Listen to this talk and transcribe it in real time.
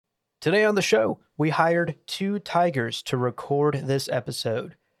Today on the show, we hired 2 tigers to record this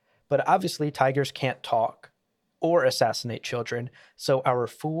episode. But obviously, tigers can't talk or assassinate children, so our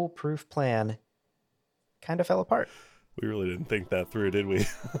foolproof plan kind of fell apart. We really didn't think that through, did we?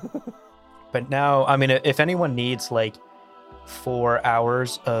 But now, I mean, if anyone needs like 4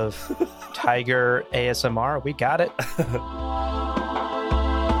 hours of tiger ASMR, we got it.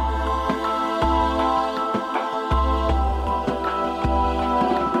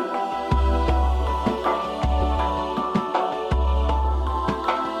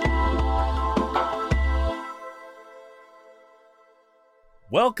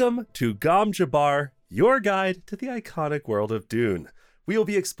 Welcome to Gom Jabbar, your guide to the iconic world of Dune. We will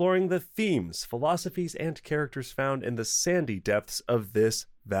be exploring the themes, philosophies, and characters found in the sandy depths of this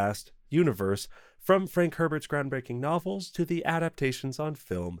vast universe, from Frank Herbert's groundbreaking novels to the adaptations on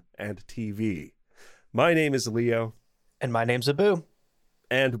film and TV. My name is Leo. And my name's Abu.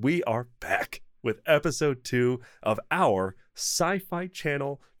 And we are back with episode 2 of our SyFy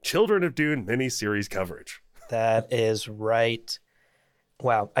channel Children of Dune miniseries coverage. That is right.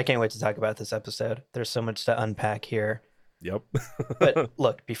 Wow, I can't wait to talk about this episode. There's so much to unpack here. Yep. But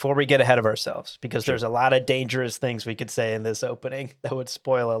look, before we get ahead of ourselves, because there's a lot of dangerous things we could say in this opening that would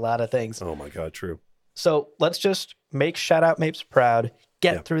spoil a lot of things. Oh my God, true. So let's just make Shout Out Mapes proud,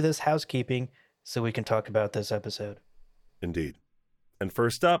 get through this housekeeping so we can talk about this episode. Indeed. And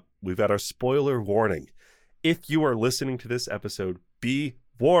first up, we've got our spoiler warning. If you are listening to this episode, be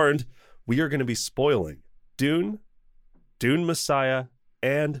warned, we are going to be spoiling Dune, Dune Messiah,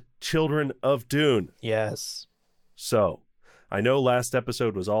 and Children of Dune. Yes. So, I know last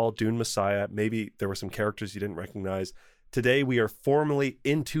episode was all Dune Messiah. Maybe there were some characters you didn't recognize. Today, we are formally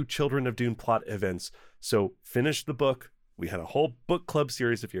into Children of Dune plot events. So, finish the book. We had a whole book club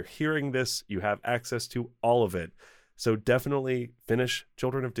series. If you're hearing this, you have access to all of it. So, definitely finish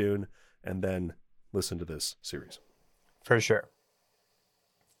Children of Dune and then listen to this series. For sure.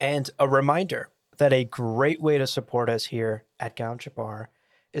 And a reminder that a great way to support us here at Gom Jabbar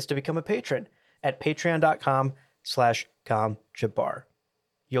is to become a patron at patreon.com/GomJabbar.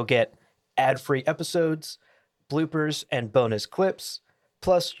 You'll get ad-free episodes, bloopers, and bonus clips.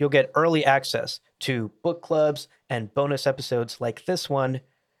 Plus, you'll get early access to book clubs and bonus episodes like this one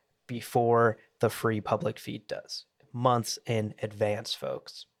before the free public feed does. Months in advance,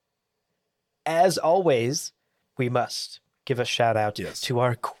 folks. As always, we must give a shout out to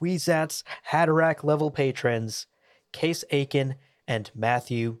our Kwisatz Haderach level patrons, Case Aiken and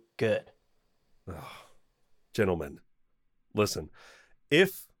Matthew Good. Oh, gentlemen, listen,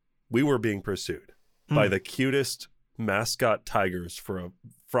 if we were being pursued by the cutest mascot tigers for a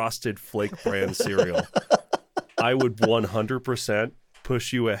Frosted Flake brand cereal, I would 100%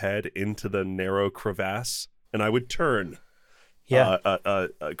 push you ahead into the narrow crevasse, and I would turn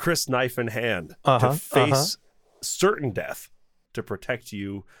Chris knife in hand to face certain death to protect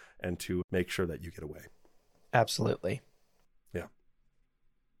you and to make sure that you get away. Absolutely. Yeah.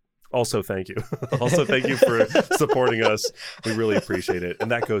 Also, thank you. Also, thank you for supporting us. We really appreciate it. And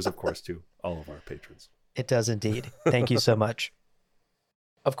that goes, of course, to all of our patrons. It does indeed. Thank you so much.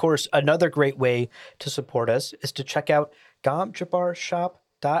 Of course, another great way to support us is to check out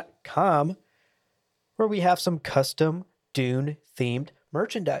gomjabbarshop.com, where we have some custom Dune-themed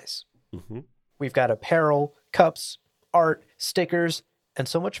merchandise. Mm-hmm. We've got apparel, cups, art, stickers, and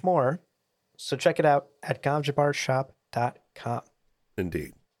so much more. So check it out at gomjabbarshop.com.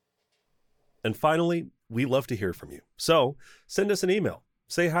 Indeed. And finally, we love to hear from you. So send us an email.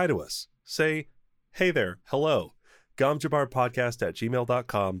 Say hi to us. Say, hey there, hello.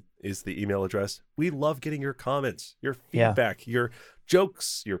 gomjabbarpodcast@gmail.com is the email address. We love getting your comments, your feedback, your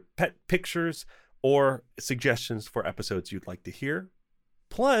jokes, your pet pictures, or suggestions for episodes you'd like to hear.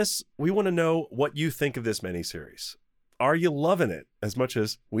 Plus, we want to know what you think of this miniseries. Are you loving it as much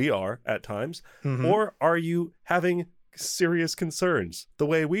as we are at times? Mm-hmm. Or are you having serious concerns the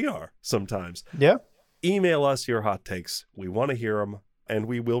way we are sometimes? Yeah. Email us your hot takes. We want to hear them, and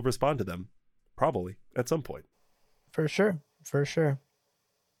we will respond to them probably at some point. For sure. For sure.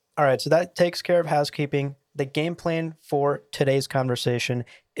 All right. So that takes care of housekeeping. The game plan for today's conversation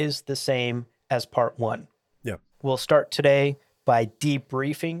is the same as part 1. Yeah. We'll start today by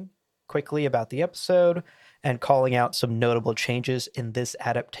debriefing quickly about the episode and calling out some notable changes in this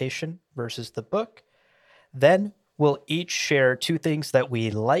adaptation versus the book. Then we'll each share 2 things that we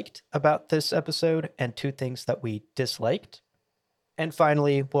liked about this episode and 2 things that we disliked. And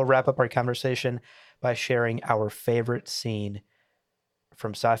finally, we'll wrap up our conversation by sharing our favorite scene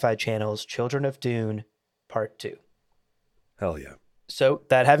from SyFy Channel's Children of Dune, Part 2. Hell yeah. So,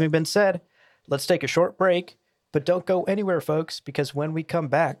 that having been said, let's take a short break, but don't go anywhere, folks, because when we come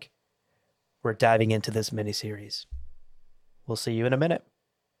back, we're diving into this miniseries. We'll see you in a minute.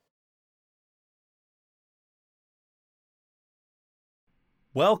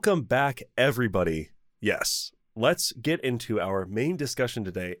 Welcome back, everybody. Yes, let's get into our main discussion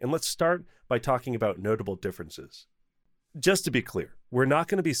today, and let's start by talking about notable differences. Just to be clear, we're not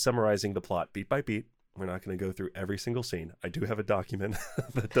going to be summarizing the plot beat by beat. We're not going to go through every single scene. I do have a document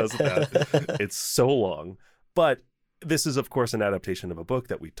that does that. It's so long. But this is, of course, an adaptation of a book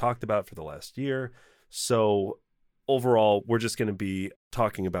that we talked about for the last year. So overall, we're just going to be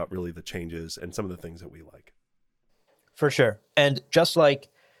talking about really the changes and some of the things that we like. For sure. And just like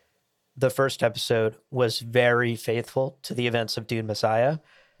the first episode was very faithful to the events of Dune Messiah,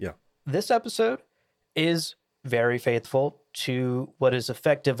 yeah, this episode is very faithful to what is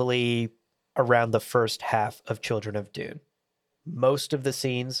effectively around the first half of Children of Dune. Most of the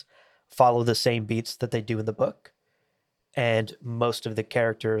scenes follow the same beats that they do in the book, and most of the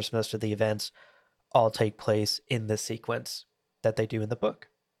characters, most of the events all take place in the sequence that they do in the book.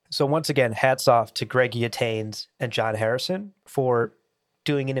 So once again, hats off to Greg Yataines and John Harrison for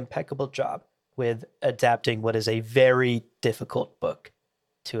doing an impeccable job with adapting what is a very difficult book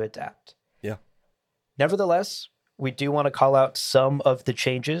to adapt. Yeah. Nevertheless, we do want to call out some of the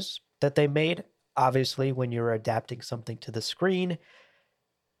changes that they made. Obviously, when you're adapting something to the screen,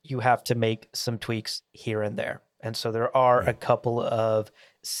 you have to make some tweaks here and there. And so there are a couple of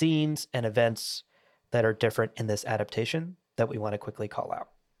scenes and events that are different in this adaptation that we want to quickly call out.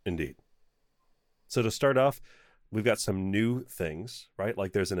 Indeed. So to start off, we've got some new things, right?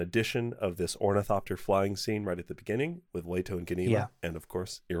 Like there's an addition of this ornithopter flying scene right at the beginning with Leto and Ganima, and of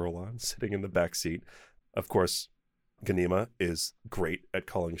course, Irulan sitting in the back seat. Of course, Ganima is great at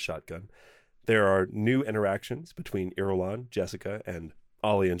calling shotgun. There are new interactions between Irulan, Jessica, and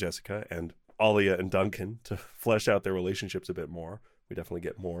Ollie and Jessica, and Alia and Duncan to flesh out their relationships a bit more. We definitely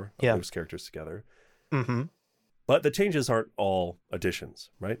get more of those characters together. Mm-hmm. But the changes aren't all additions,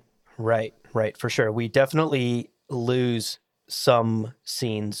 right? Right, for sure. We definitely lose some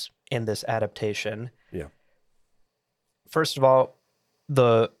scenes in this adaptation. Yeah. First of all,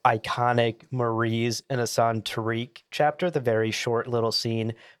 the iconic Maurice and Hassan Tariq chapter, the very short little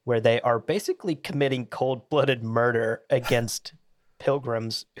scene where they are basically committing cold-blooded murder against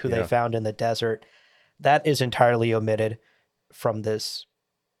pilgrims who they found in the desert, that is entirely omitted from this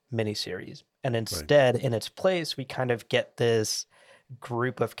miniseries. And instead, in its place, we kind of get this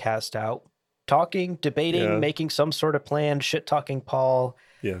group of cast out talking, debating, making some sort of plan, shit-talking Paul.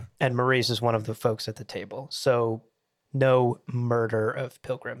 Yeah. And Maurice is one of the folks at the table. So no murder of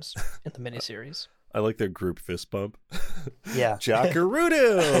pilgrims in the miniseries. I like their group fist bump. Yeah.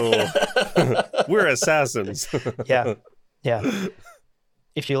 Jackaroodoo! We're assassins. Yeah.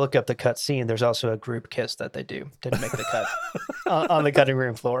 If you look up the cut scene, there's also a group kiss that they do. Didn't make the cut on the cutting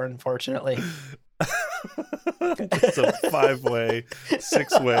room floor, unfortunately. It's a 5-way,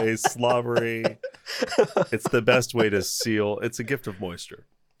 6-way, slobbery. It's the best way to seal. It's a gift of moisture.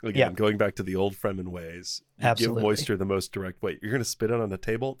 Again, going back to the old Fremen ways. Give moisture the most direct way. You're going to spit it on the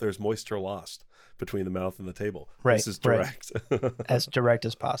table, there's moisture lost between the mouth and the table. Right, this is direct. Right. As direct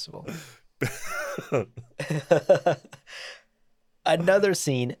as possible. Another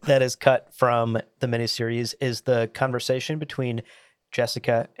scene that is cut from the miniseries is the conversation between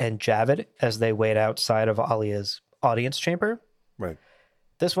Jessica and Javid as they wait outside of Alia's audience chamber. Right.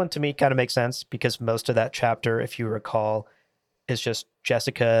 This one to me kind of makes sense because most of that chapter, if you recall, is just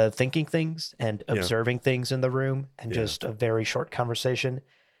Jessica thinking things and observing things in the room and just a very short conversation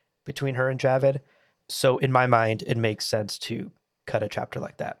between her and Javid. So in my mind, it makes sense to cut a chapter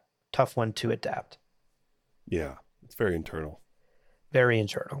like that. Tough one to adapt. Yeah, it's very internal. Very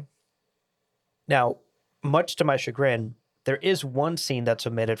internal. Now, much to my chagrin, there is one scene that's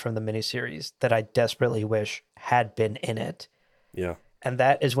omitted from the miniseries that I desperately wish had been in it. Yeah. And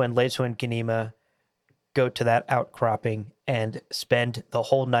that is when Leto and Ganima go to that outcropping and spend the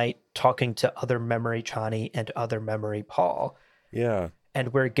whole night talking to other memory Chani and other memory Paul. Yeah.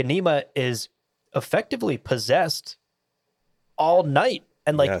 And where Ganima is effectively possessed all night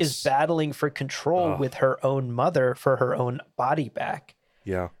and is battling for control with her own mother for her own body back.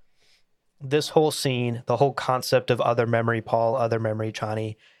 Yeah. This whole scene, the whole concept of other memory Paul, other memory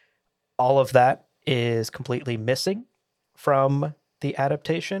Chani, all of that is completely missing from the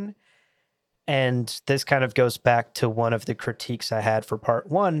adaptation. And this kind of goes back to one of the critiques I had for part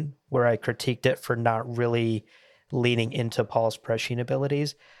one, where I critiqued it for not really leaning into Paul's prescient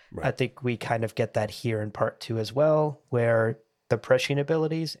abilities. Right. I think we kind of get that here in part two as well, where the prescient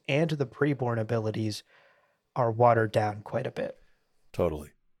abilities and the preborn abilities are watered down quite a bit.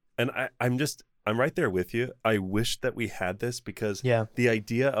 Totally. And I'm right there with you. I wish that we had this because the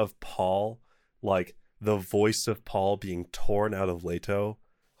idea of Paul like the voice of Paul being torn out of Leto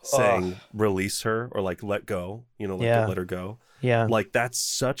saying release her or like let go, like don't let her go. Yeah. Like that's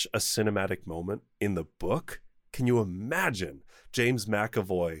such a cinematic moment in the book. Can you imagine James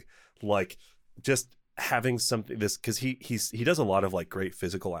McAvoy like just having something this because he does a lot of like great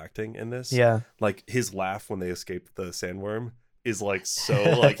physical acting in this. Yeah. Like his laugh when they escape the sandworm is like so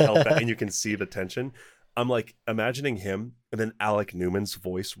like held back and you can see the tension. I'm like imagining him and then Alec Newman's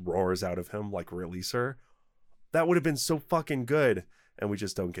voice roars out of him like release her. That would have been so fucking good. And we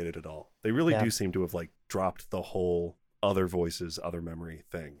just don't get it at all. They really do seem to have like dropped the whole other voices, other memory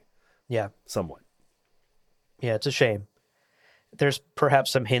thing. Yeah. Somewhat. Yeah, it's a shame. There's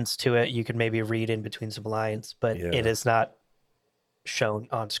perhaps some hints to it you could maybe read in between some lines, but it is not shown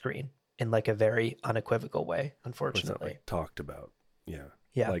on screen in like a very unequivocal way, unfortunately. It's not, like, talked about. Yeah.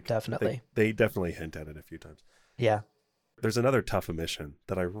 Yeah, like, definitely. They definitely hint at it a few times. Yeah. There's another tough omission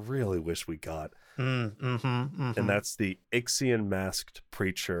that I really wish we got. And that's the Ixian masked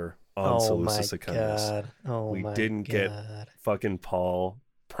preacher on Seleucus Secundus. We didn't get fucking Paul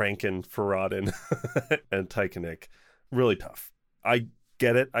pranking Faradin and Tychonic. Really tough. I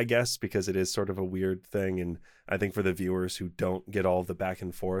get it, I guess, because it is sort of a weird thing. And I think for the viewers who don't get all the back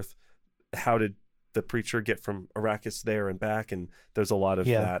and forth, how did the preacher get from Arrakis there and back? And there's a lot of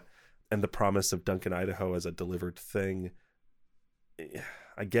that. And the promise of Duncan, Idaho as a delivered thing.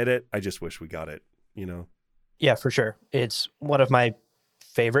 I get it. I just wish we got it, Yeah, for sure. It's one of my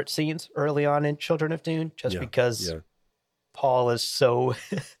favorite scenes early on in Children of Dune, just because Paul is so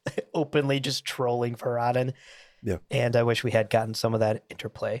openly just trolling Faradin. Yeah. And I wish we had gotten some of that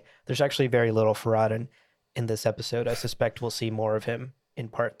interplay. There's actually very little Faradin in this episode. I suspect we'll see more of him in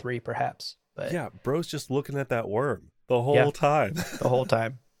part 3, perhaps. But yeah, bro's just looking at that worm the whole time. The whole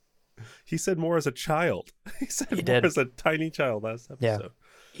time. He said more as a child. He said more as a tiny child last episode. Yeah.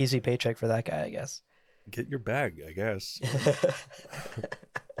 Easy paycheck for that guy, I guess. Get your bag, I guess.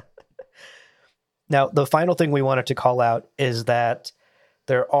 Now, the final thing we wanted to call out is that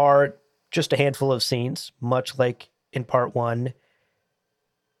there are just a handful of scenes, much like in part 1,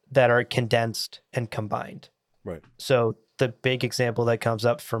 that are condensed and combined. Right. So the big example that comes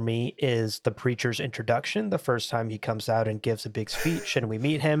up for me is the preacher's introduction, the first time he comes out and gives a big speech and we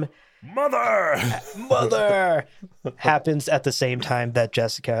meet him. Mother happens at the same time that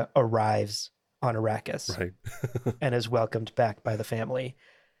Jessica arrives on Arrakis, right. and is welcomed back by the family.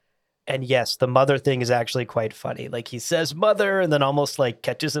 And yes, the mother thing is actually quite funny. Like he says mother and then almost like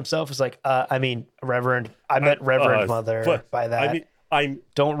catches himself. It's like, Reverend. I meant Reverend Mother by that.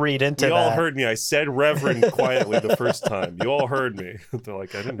 Don't read into that. You all heard me. I said Reverend quietly the first time. You all heard me. They're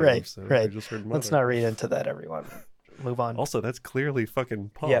like, I didn't hear you say. Right. I just heard mother. Let's not read into that, everyone. Move on. Also, that's clearly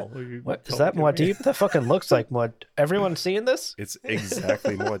fucking Paul. Yeah. What is that, Muad'Dib? That fucking looks like Muad'Dib. Everyone seeing this? It's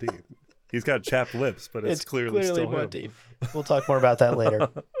exactly Muad'Dib. He's got chapped lips, but it's clearly still Muad'Dib. We'll talk more about that later.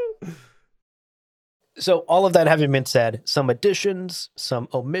 So all of that having been said, some additions, some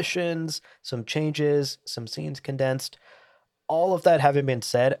omissions, some changes, some scenes condensed, all of that having been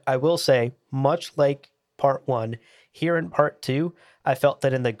said, I will say, much like part 1, here in part 2, I felt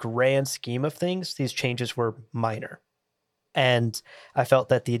that in the grand scheme of things, these changes were minor. And I felt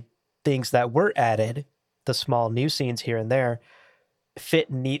that the things that were added, the small new scenes here and there,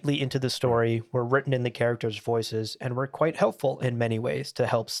 fit neatly into the story, were written in the characters' voices, and were quite helpful in many ways to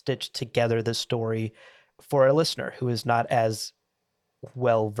help stitch together the story for a listener who is not as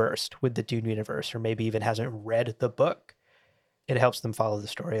well versed with the Dune universe, or maybe even hasn't read the book. It helps them follow the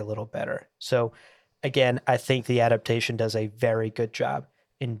story a little better. So again, I think the adaptation does a very good job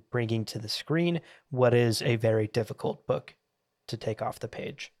in bringing to the screen what is a very difficult book to take off the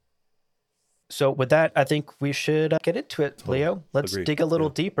page. So with that, I think we should get into it, Leo. Let's dig a little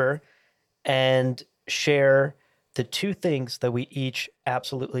deeper and share the 2 things that we each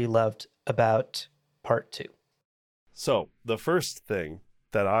absolutely loved about part 2. So the first thing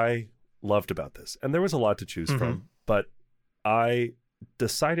that I loved about this, and there was a lot to choose from, but I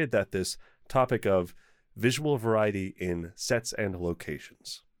decided that this topic of visual variety in sets and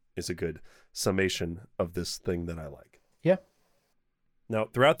locations is a good summation of this thing that I like. Yeah. Now,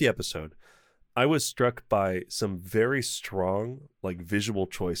 throughout the episode, I was struck by some very strong, like, visual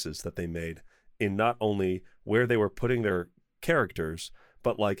choices that they made in not only where they were putting their characters,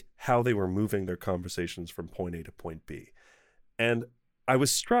 but like how they were moving their conversations from point A to point B. And I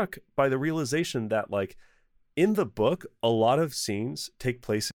was struck by the realization that, like, in the book, a lot of scenes take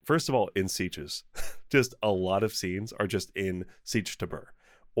place, first of all, in sieges. Just a lot of scenes are just in Siege Tabur,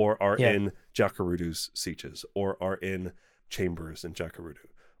 or are in Jacarudu's sieges, or are in chambers in Jacarudu,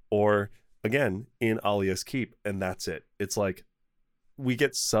 or again in Alia's keep, and that's it. It's like we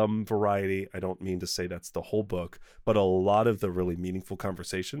get some variety. I don't mean to say that's the whole book, but a lot of the really meaningful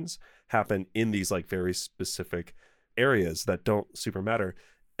conversations happen in these like very specific areas that don't super matter.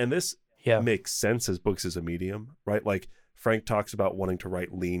 And this makes sense as books as a medium, right? Like Frank talks about wanting to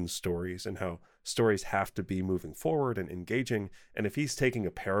write lean stories and how stories have to be moving forward and engaging. And if he's taking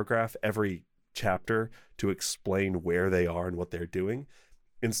a paragraph every chapter to explain where they are and what they're doing,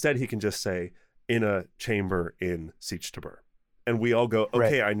 instead he can just say, in a chamber in Siege Tabur. And we all go,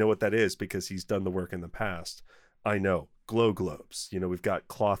 okay, I know what that is because he's done the work in the past. I know. Glow globes. You know, we've got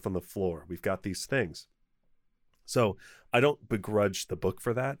cloth on the floor. We've got these things. So I don't begrudge the book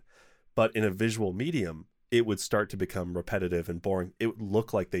for that. But in a visual medium, it would start to become repetitive and boring. It would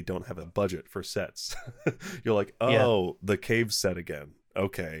look like they don't have a budget for sets. You're like, the cave set again.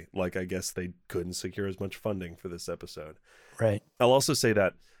 Okay, like I guess they couldn't secure as much funding for this episode. Right. I'll also say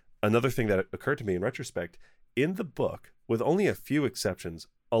that another thing that occurred to me in retrospect, in the book, with only a few exceptions,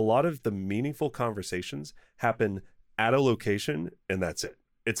 a lot of the meaningful conversations happen at a location and that's it.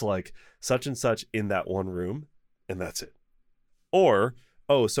 It's like such and such in that one room and that's it. Or,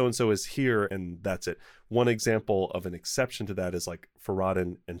 oh, so-and-so is here and that's it. One example of an exception to that is like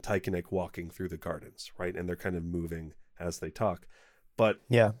Farad'n and Tykenik walking through the gardens, right? And they're kind of moving as they talk. But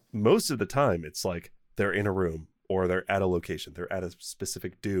most of the time it's like they're in a room or they're at a location. They're at a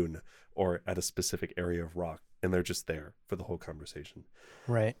specific dune or at a specific area of rock and they're just there for the whole conversation.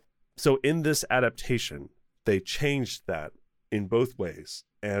 Right. So in this adaptation, they changed that in both ways.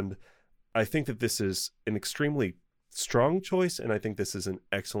 And I think that this is an extremely strong choice, and I think this is an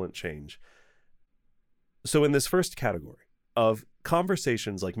excellent change. So in this first category of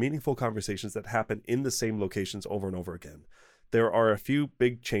conversations, like meaningful conversations that happen in the same locations over and over again, there are a few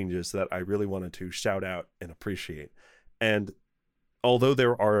big changes that I really wanted to shout out and appreciate. And although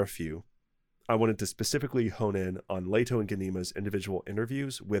there are a few, I wanted to specifically hone in on Leto and Ganima's individual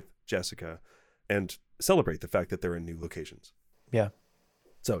interviews with Jessica and celebrate the fact that they're in new locations. Yeah.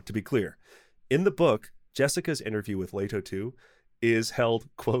 So to be clear, in the book, Jessica's interview with Leto 2 is held,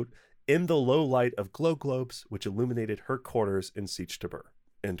 quote, in the low light of glow globes, which illuminated her quarters in Siege Tabur,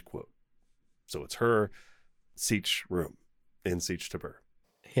 end quote. So it's her Siege room in Siege Tabur.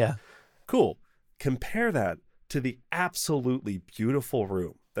 Yeah. Cool. Compare that to the absolutely beautiful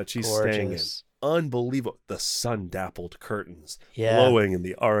room that she's staying in. Unbelievable. The sun-dappled curtains blowing in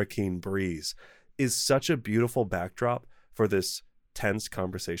the Arakeen breeze is such a beautiful backdrop for this tense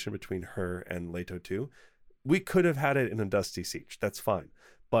conversation between her and Leto 2. We could have had it in a Dusty Siege. That's fine.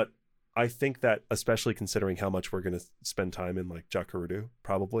 But I think that, especially considering how much we're going to spend time in like Jakarta,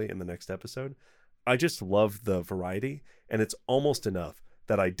 probably in the next episode, I just love the variety. And it's almost enough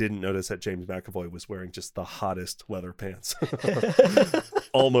that I didn't notice that James McAvoy was wearing just the hottest leather pants.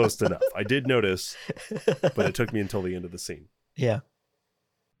 Almost enough. I did notice, but it took me until the end of the scene. Yeah.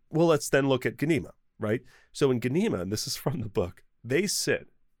 Well, let's then look at Ganima, right? So in Ganima, and this is from the book, they sit,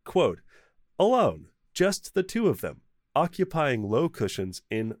 quote, alone, just the two of them, occupying low cushions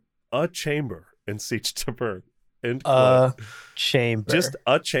in a chamber in Siege Tabur. A chamber. Just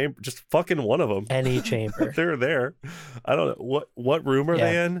a chamber. Just fucking one of them. Any chamber. They're there. I don't know. What room are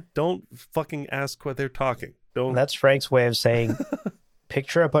they in? Don't fucking ask what they're talking. Don't. That's Frank's way of saying,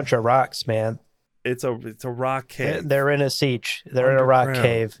 picture a bunch of rocks, man. It's a rock cave. They're in a siege. They're in a rock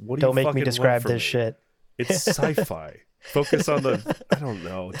cave. Don't make me describe this shit. It's sci-fi. Focus on the, I don't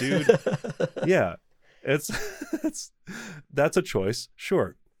know, dude. Yeah. That's a choice.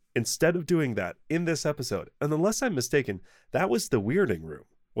 Sure. Instead of doing that in this episode, and unless I'm mistaken, that was the weirding room,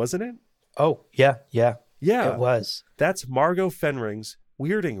 wasn't it? Oh, yeah. Yeah. It was. That's Margot Fenring's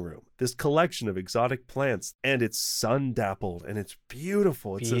weirding room, this collection of exotic plants, and it's sun dappled and it's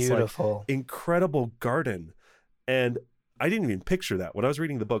beautiful. It's this like incredible garden. And I didn't even picture that. When I was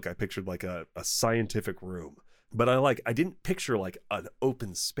reading the book, I pictured like a scientific room, but I didn't picture like an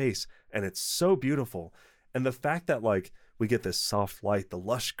open space, and it's so beautiful. And the fact that like we get this soft light, the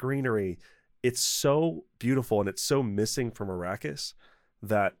lush greenery, it's so beautiful, and it's so missing from Arrakis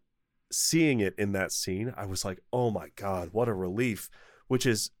that seeing it in that scene, I was like, oh my God, what a relief, which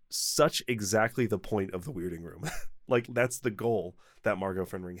is such exactly the point of the weirding room. Like that's the goal that Margot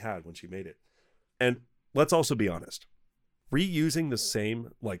Fenring had when she made it. And let's also be honest, reusing the same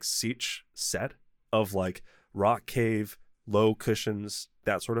like Siege set of like rock cave, low cushions,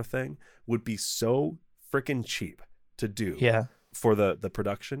 that sort of thing would be so freaking cheap to do for the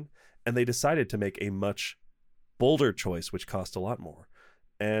production. And they decided to make a much bolder choice, which cost a lot more.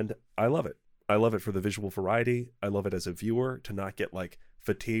 And I love it. I love it for the visual variety. I love it as a viewer to not get like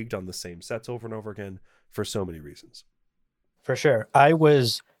fatigued on the same sets over and over again for so many reasons. For sure. I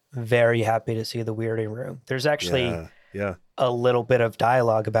was very happy to see the weirding room. There's actually a little bit of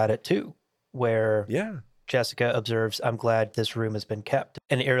dialogue about it too, where Yeah. Jessica observes, "I'm glad this room has been kept."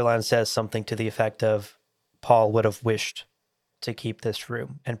 And Irulan says something to the effect of, "Paul would have wished to keep this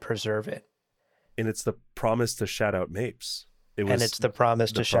room and preserve it." And it's the promise to shout out Mapes. And it's the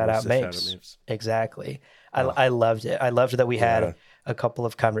promise to shout out Mapes. Exactly. I loved it. I loved that we had a couple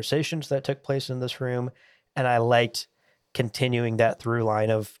of conversations that took place in this room. And I liked continuing that through line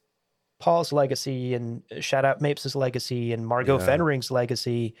of Paul's legacy and shout out Mapes' legacy and Margot Fennering's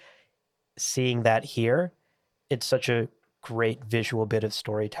legacy. Seeing that here, it's such a great visual bit of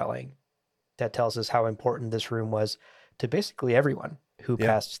storytelling that tells us how important this room was to basically everyone who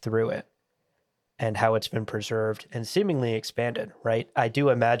passed through it, and how it's been preserved and seemingly expanded, right? I do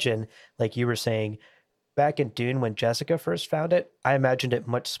imagine, like you were saying, back in Dune when Jessica first found it, I imagined it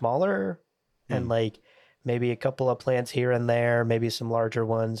much smaller and like maybe a couple of plants here and there, maybe some larger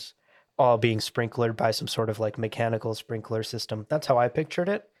ones, all being sprinklered by some sort of like mechanical sprinkler system. That's how I pictured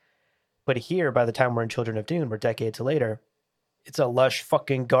it. But here, by the time we're in Children of Dune, we're decades later, it's a lush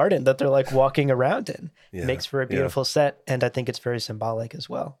fucking garden that they're like walking around in. It makes for a beautiful set. And I think it's very symbolic as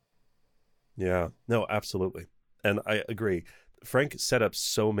well. Yeah, no, absolutely. And I agree. Frank set up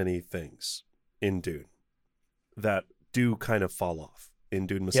so many things in Dune that do kind of fall off in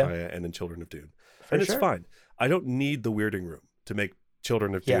Dune Messiah and in Children of Dune. And it's fine. I don't need the weirding room to make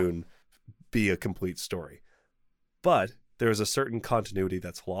Children of Dune be a complete story. But there is a certain continuity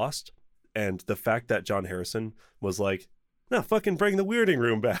that's lost. And the fact that John Harrison was like, no, fucking bring the weirding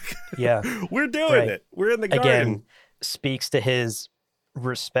room back. Yeah. We're doing it. We're in the garden. Again, speaks to his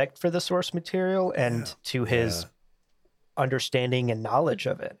respect for the source material and to his understanding and knowledge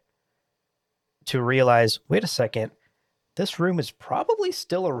of it, to realize, wait a second, this room is probably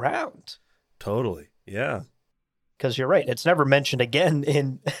still around. Totally. Yeah. Because you're right, it's never mentioned again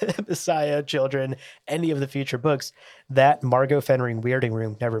in Messiah, Children, any of the future books. That Margot Fennering weirding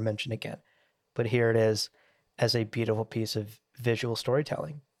room never mentioned again. But here it is as a beautiful piece of visual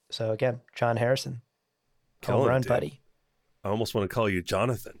storytelling. So again, John Harrison, home run, buddy. I almost want to call you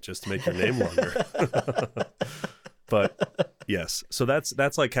Jonathan just to make your name longer. But yes, so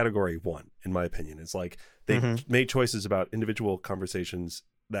that's like category one, in my opinion. It's like they made choices about individual conversations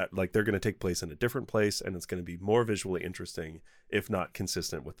that like they're going to take place in a different place, and it's going to be more visually interesting, if not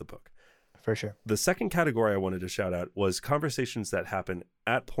consistent with the book. For sure. The second category I wanted to shout out was conversations that happen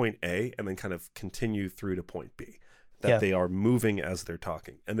at point A and then kind of continue through to point B, that they are moving as they're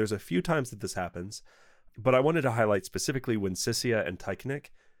talking. And there's a few times that this happens. But I wanted to highlight specifically when Sissia and Tychonic,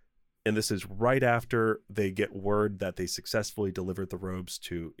 and this is right after they get word that they successfully delivered the robes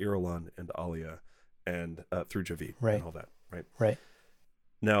to Irulan and Alia and through Javid and all that, right?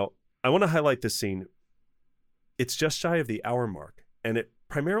 Now, I want to highlight this scene. It's just shy of the hour mark, and it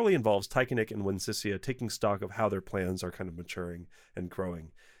primarily involves Tychonic and Winsissia taking stock of how their plans are kind of maturing and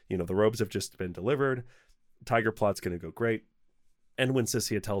growing. You know, the robes have just been delivered. Tiger Plot's going to go great. And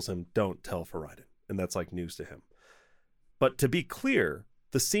Winsissia tells him, don't tell Faridon. And that's like news to him. But to be clear,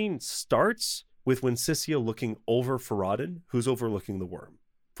 the scene starts with Winsissia looking over Faridon, who's overlooking the worm.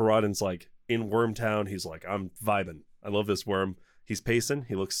 Faradon's like in Wormtown. He's like, I'm vibing. I love this worm. He's pacing.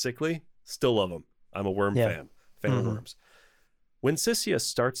 He looks sickly. Still love him. I'm a worm fan of worms. Winsissia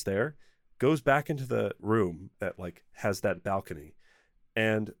starts there, goes back into the room that like has that balcony.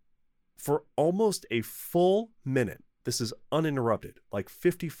 And for almost a full minute, this is uninterrupted, like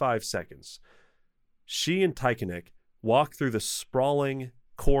 55 seconds, she and Tychonic walk through the sprawling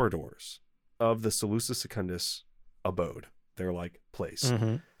corridors of the Seleucus Secundus abode, their like place.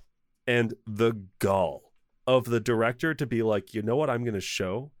 And the gall of the director to be like, you know what I'm going to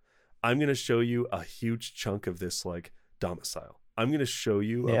show? I'm going to show you a huge chunk of this like domicile. I'm going to show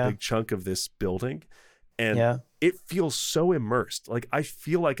you a big chunk of this building. And it feels so immersed. Like I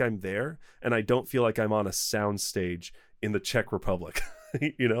feel like I'm there and I don't feel like I'm on a sound stage in the Czech Republic.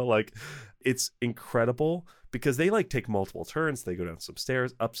 You know, like it's incredible because they like take multiple turns. They go down some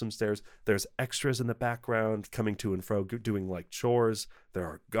stairs, up some stairs. There's extras in the background coming to and fro, doing like chores. There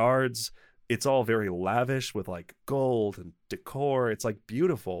are guards. It's all very lavish with like gold and decor. It's like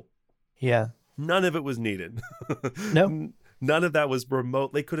beautiful. Yeah. None of it was needed. No. None of that was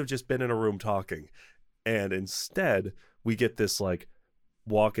remote. They could have just been in a room talking. And instead, we get this like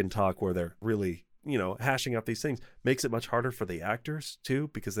walk and talk where they're really, you know, hashing out these things. Makes it much harder for the actors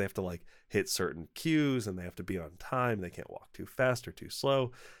too, because they have to like hit certain cues and they have to be on time. They can't walk too fast or too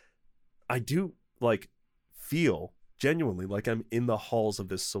slow. I do like feel genuinely like I'm in the halls of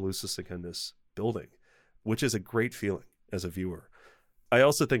this Seleucus Secundus building, which is a great feeling as a viewer. I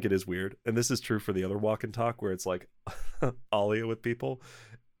also think it is weird, and this is true for the other walk and talk where it's like Alia with people.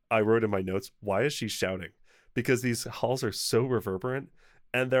 I wrote in my notes, why is she shouting? because these halls are so reverberant,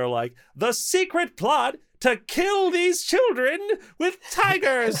 and they're like, the secret plot to kill these children with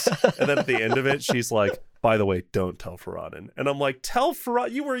tigers. And then at the end of it, she's like, by the way, don't tell Faradin. And I'm like, tell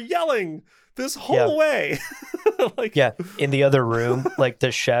Faradin, you were yelling this whole way. Like, yeah, in the other room, like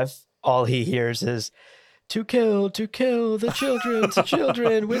the chef, all he hears is, to kill the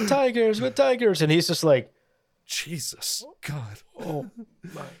children with tigers. And he's just like, Jesus, God. Oh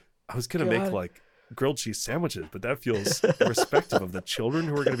my I was going to make like grilled cheese sandwiches, but that feels irrespective of the children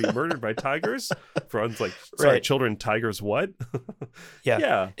who are going to be murdered by tigers. Faradin's like, sorry, Right. children, tigers, what?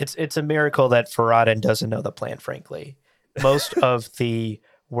 Yeah. It's a miracle that Faradin doesn't know the plan, frankly. Most of the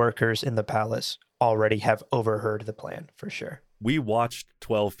workers in the palace already have overheard the plan, for sure. We watched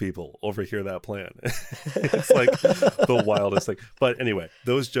 12 people overhear that plan. It's like the wildest thing. But anyway,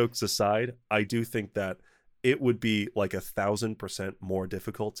 those jokes aside, I do think that it would be like 1,000% more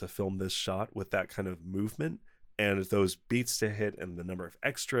difficult to film this shot with that kind of movement and those beats to hit and the number of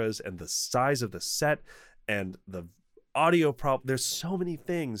extras and the size of the set and the audio prop. There's so many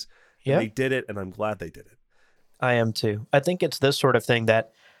things. Yeah. They did it, and I'm glad they did it. I am too. I think it's this sort of thing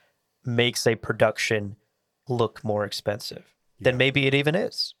that makes a production look more expensive than maybe it even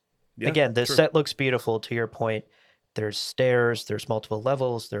is. Yeah, Again, the true. set looks beautiful, to your point. There's stairs, there's multiple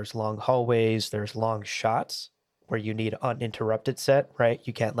levels, there's long hallways, there's long shots where you need uninterrupted set, right?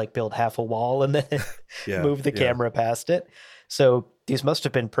 You can't like build half a wall and then move the camera past it. So these must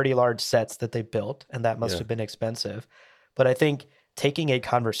have been pretty large sets that they built, and that must have been expensive. But I think taking a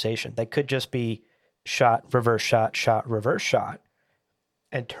conversation that could just be shot, reverse shot, reverse shot,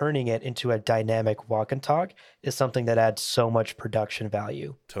 and turning it into a dynamic walk and talk is something that adds so much production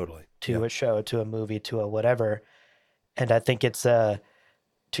value Totally. to a show, to a movie, to a whatever. And I think it's a,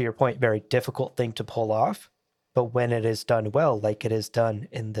 to your point, very difficult thing to pull off. But when it is done well, like it is done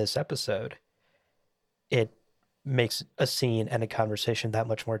in this episode, it makes a scene and a conversation that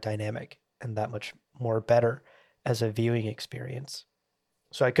much more dynamic and that much more better as a viewing experience.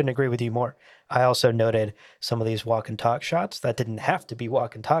 So I couldn't agree with you more. I also noted some of these walk and talk shots that didn't have to be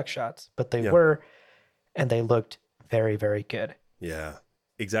walk and talk shots, but they were, and they looked very, very good. Yeah,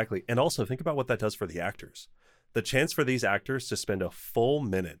 exactly. And also think about what that does for the actors. The chance for these actors to spend a full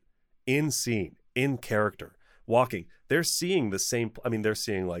minute in scene, in character, walking. They're seeing the same, I mean, they're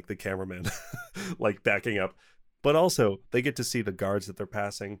seeing like the cameraman like backing up, but also they get to see the guards that they're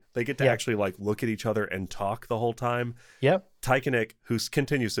passing. They get to actually like look at each other and talk the whole time. Yep. Tykanik, who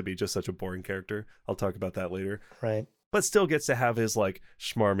continues to be just such a boring character. I'll talk about that later. Right. But still gets to have his like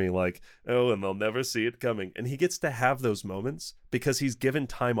schmarmy, like, oh, and they'll never see it coming. And he gets to have those moments because he's given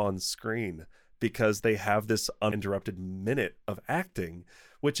time on screen, because they have this uninterrupted minute of acting,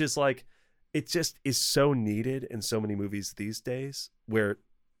 which is like, it just is so needed in so many movies these days where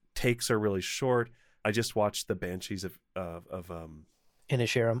takes are really short. I just watched the Banshees of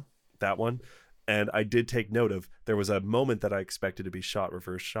Inisherim. That one. And I did take note of, there was a moment that I expected to be shot,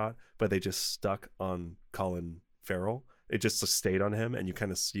 reverse shot, but they just stuck on Colin Farrell. It just stayed on him, and you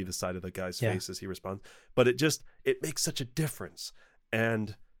kind of see the side of the guy's face as he responds. But it makes such a difference.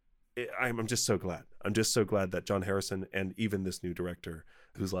 And I'm just so glad. I'm just so glad that John Harrison and even this new director,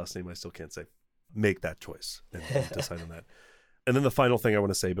 whose last name I still can't say, make that choice and decide on that. And then the final thing I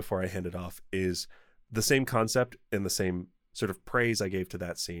want to say before I hand it off is the same concept and the same sort of praise I gave to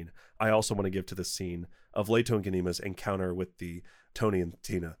that scene, I also want to give to the scene of Leto and Ganima's encounter with the Tony and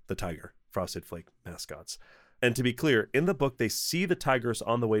Tina, the tiger, Frosted Flake mascots. And to be clear, in the book, they see the tigers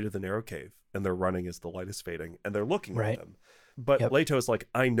on the way to the narrow cave, and they're running as the light is fading, and they're looking at them. But Leto is like,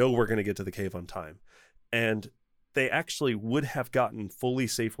 I know we're going to get to the cave on time. And they actually would have gotten fully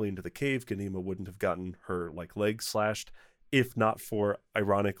safely into the cave. Ganima wouldn't have gotten her like leg slashed, if not for,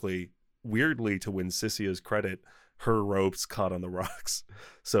 ironically, weirdly, to win Sissia's credit, her robe's caught on the rocks.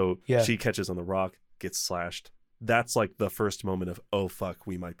 So she catches on the rock, gets slashed. That's like the first moment of, oh, fuck,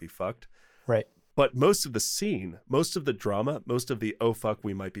 we might be fucked. Right. But most of the scene, most of the drama, most of the, oh, fuck,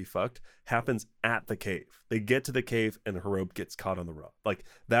 we might be fucked, happens at the cave. They get to the cave and her robe gets caught on the rock. Like,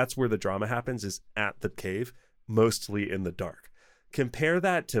 that's where the drama happens, is at the cave, mostly in the dark. Compare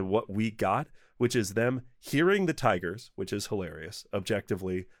that to what we got, which is them hearing the tigers, which is hilarious.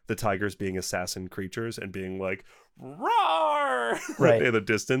 Objectively, the tigers being assassin creatures and being like, roar, in the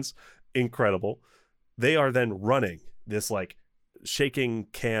distance. Incredible. They are then running this like shaking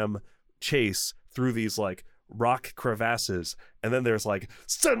cam chase through these like rock crevasses, and then there's like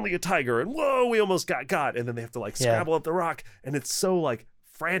suddenly a tiger, and whoa, we almost got, and then they have to like scrabble up the rock, and it's so like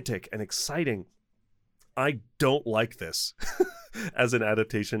frantic and exciting. I don't like this as an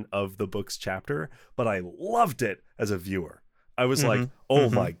adaptation of the book's chapter, but I loved it as a viewer. I was like, Mm-hmm. oh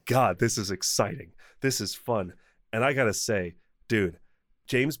Mm-hmm. my God, this is exciting. This is fun. And I got to say, dude,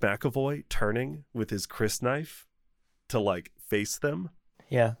 James McAvoy turning with his Chris knife to like face them.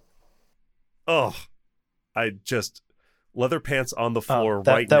 Yeah. Oh, I just leather pants on the Oh, floor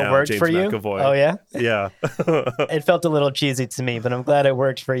right that now, worked for James you? McAvoy. Oh, yeah? Yeah. It felt a little cheesy to me, but I'm glad it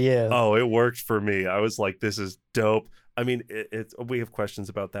worked for you. Oh, it worked for me. I was like, this is dope. I mean, we have questions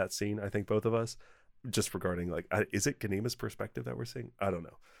about that scene, I think both of us, just regarding like, is it Ganima's perspective that we're seeing? I don't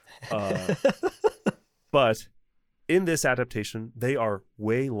know. But in this adaptation, they are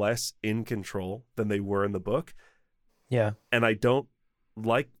way less in control than they were in the book. Yeah. And I don't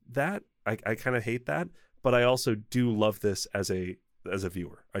like that. I kind of hate that. But I also do love this as a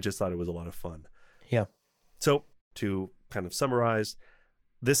viewer. I just thought it was a lot of fun. Yeah. So to kind of summarize,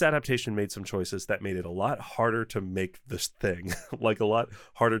 this adaptation made some choices that made it a lot harder to make this thing, like a lot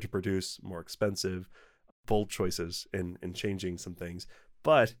harder to produce, more expensive, bold choices in changing some things.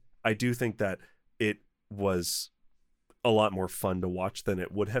 But I do think that it was a lot more fun to watch than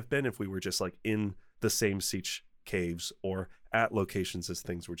it would have been if we were just like in the same siege caves or at locations as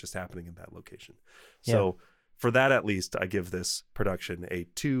things were just happening in that location. Yeah. So for that, at least, I give this production a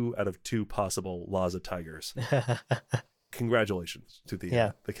 2 out of 2 possible Laws of Tigers. Congratulations to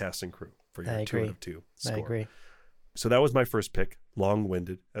the cast and crew for your 2 out of 2 score. I agree. So that was my first pick,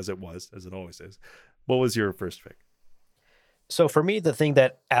 long-winded as it always is. What was your first pick? So for me, the thing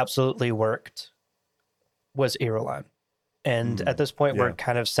that absolutely worked was Irulan. And at this point, we're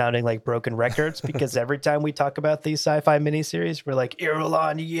kind of sounding like broken records because every time we talk about these sci-fi miniseries, we're like,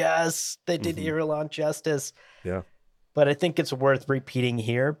 Irulan, yes, they did Irulan justice. Yeah. But I think it's worth repeating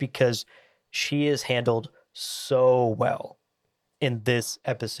here because she is handled so well in this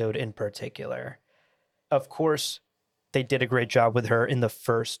episode in particular. Of course, they did a great job with her in the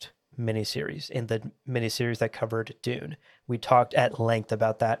first miniseries, in the miniseries that covered Dune. We talked at length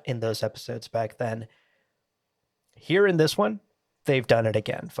about that in those episodes back then. Here in this one, they've done it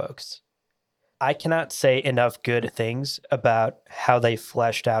again, folks. I cannot say enough good things about how they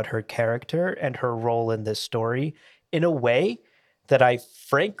fleshed out her character and her role in this story in a way that I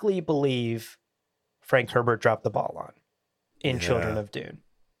frankly believe Frank Herbert dropped the ball on in Children of Dune.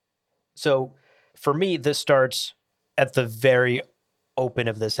 So for me, this starts at the very open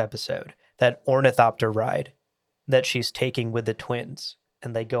of this episode, that ornithopter ride that she's taking with the twins.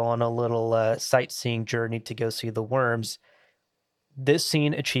 And they go on a little sightseeing journey to go see the worms. This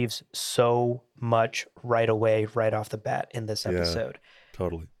scene achieves so much right away, right off the bat in this episode.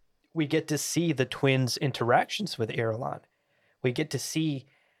 Totally. We get to see the twins' interactions with Irulan. We get to see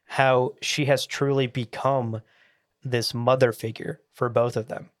how she has truly become this mother figure for both of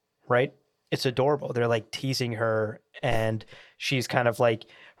them, right? It's adorable. They're like teasing her and she's kind of like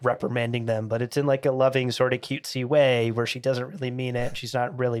reprimanding them, but it's in like a loving sort of cutesy way where she doesn't really mean it. She's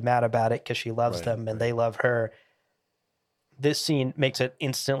not really mad about it because she loves them and they love her. This scene makes it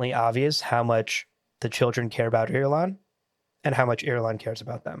instantly obvious how much the children care about Irulan and how much Irulan cares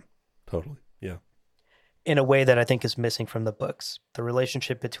about them. Totally. Yeah. In a way that I think is missing from the books. The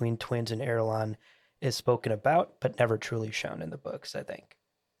relationship between twins and Irulan is spoken about, but never truly shown in the books, I think.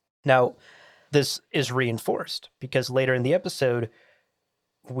 Now, this is reinforced because later in the episode,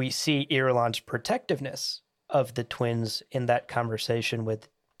 we see Irulan's protectiveness of the twins in that conversation with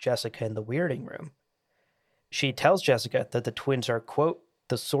Jessica in the weirding room. She tells Jessica that the twins are, quote,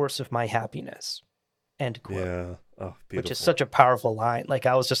 the source of my happiness, end quote. Yeah. Oh, beautiful. Which is such a powerful line. Like,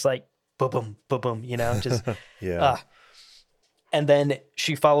 I was just like, boom, boom, you know, just, And then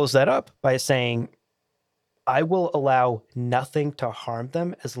she follows that up by saying, I will allow nothing to harm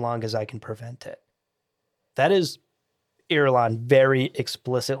them as long as I can prevent it. That is Irulan very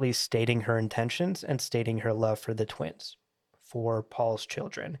explicitly stating her intentions and stating her love for the twins, for Paul's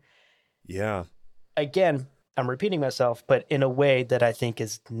children. Yeah. Again, I'm repeating myself, but in a way that I think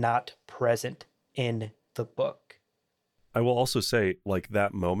is not present in the book. I will also say, like,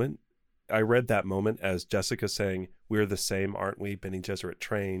 that moment, I read that moment as Jessica saying, we're the same, aren't we? Bene Gesserit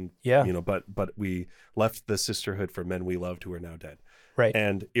trained, you know, but we left the sisterhood for men we loved who are now dead. Right.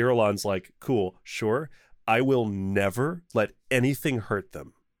 And Irulan's like, cool, sure. I will never let anything hurt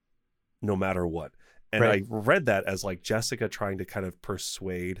them, no matter what. And I read that as like Jessica trying to kind of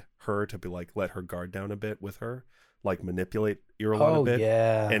persuade her to be like, let her guard down a bit with her, like manipulate Irulan a bit.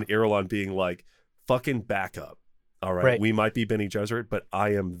 Yeah. And Irulan being like, fucking back up. All right. We might be Bene Gesserit, but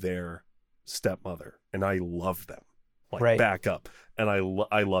I am their stepmother and I love them. Like, back up. And I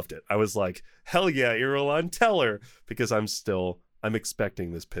loved it. I was like, hell yeah, Irulan, tell her, because I'm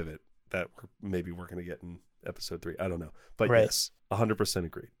expecting this pivot that maybe we're going to get in episode 3. I don't know. But yes, 100%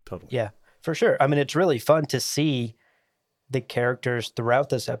 agree. Totally. Yeah, for sure. I mean, it's really fun to see the characters throughout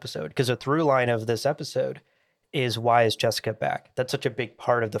this episode, because a through line of this episode is, why is Jessica back? That's such a big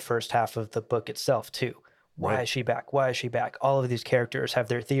part of the first half of the book itself too. Why is she back? Why is she back? All of these characters have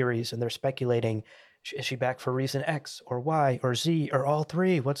their theories and they're speculating. Is she back for reason X or Y or Z or all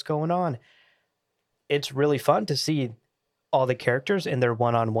three? What's going on? It's really fun to see all the characters in their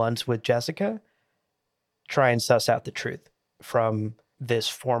one-on-ones with Jessica try and suss out the truth from this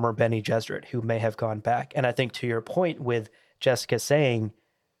former Bene Gesserit who may have gone back. And I think to your point with Jessica saying,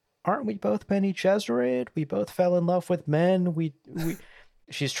 aren't we both Bene Gesserit? We both fell in love with men. We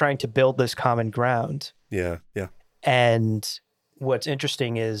she's trying to build this common ground. Yeah. And what's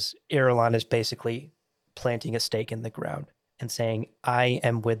interesting is Irulan is basically planting a stake in the ground and saying, I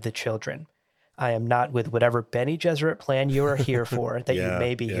am with the children. I am not with whatever Bene Gesserit plan you are here for, that you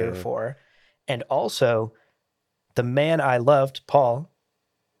may be here for. And also, the man I loved, Paul,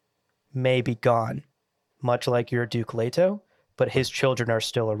 may be gone, much like your Duke Leto, but his children are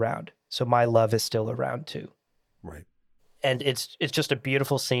still around. So my love is still around too. Right. And it's just a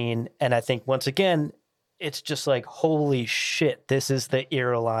beautiful scene. And I think, once again, it's just like, holy shit, this is the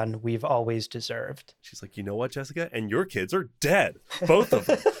Irulan we've always deserved. She's like, you know what, Jessica? And your kids are dead. Both of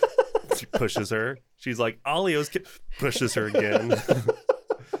them. She pushes her. She's like, Alio's kid. Pushes her again.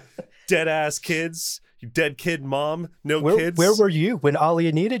 Dead ass kids. You dead kid mom. No kids. Where were you when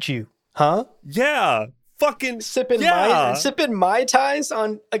Alia needed you? Huh? Yeah. Fucking sipping Mai Tais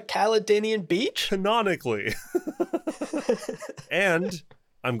on a Caledonian beach? Canonically. And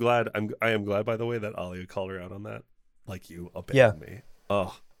I am glad, by the way, that Alia called her out on that. Like, you abandoned me.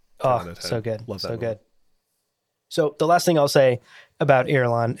 Oh, so good. Love that so moment. good. So the last thing I'll say about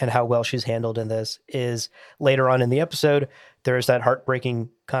Irulan and how well she's handled in this is, later on in the episode, there's that heartbreaking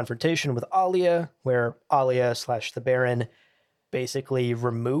confrontation with Alia, where Alia / the Baron basically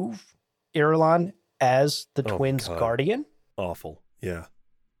remove Irulan as the twins' guardian. Awful. Yeah.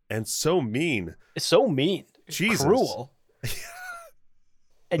 And so mean. It's so mean. Jesus. Cruel.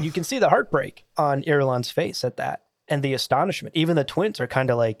 And you can see the heartbreak on Irulan's face at that, and the astonishment. Even the twins are kind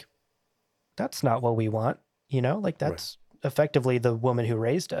of like, that's not what we want. You know, like, that's effectively the woman who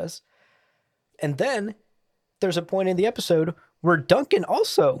raised us. And then there's a point in the episode where Duncan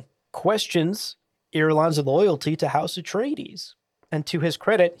also questions Irulan's loyalty to House Atreides. And to his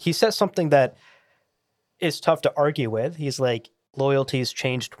credit, he says something that is tough to argue with. He's like, loyalties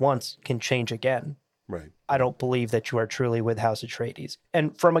changed once can change again. Right. I don't believe that you are truly with House Atreides.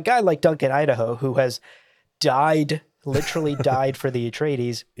 And from a guy like Duncan Idaho, who has literally died for the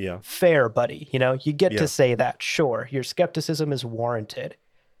Atreides, fair, buddy. You know, you get to say that. Sure, your skepticism is warranted.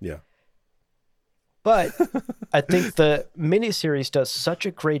 Yeah. But I think the miniseries does such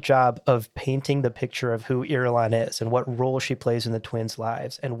a great job of painting the picture of who Irulan is and what role she plays in the twins'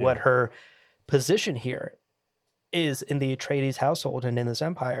 lives and what her position here is in the Atreides household and in this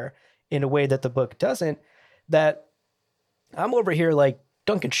empire in a way that the book doesn't, that I'm over here like,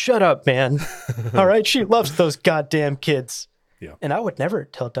 Duncan, shut up, man. All right, she loves those goddamn kids. Yeah. And I would never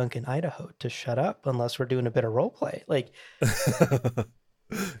tell Duncan Idaho to shut up unless we're doing a bit of role play. Like,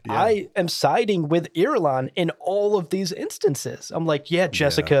 I am siding with Irulan in all of these instances. I'm like,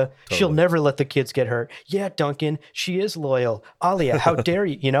 Jessica, she'll never let the kids get hurt. Yeah, Duncan, she is loyal. Alia, how dare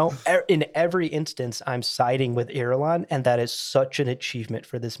you? You know, in every instance, I'm siding with Irulan, and that is such an achievement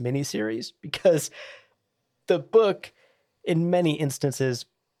for this miniseries, because the book, in many instances,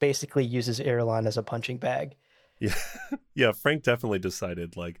 basically uses Irulan as a punching bag. Yeah. Yeah, Frank definitely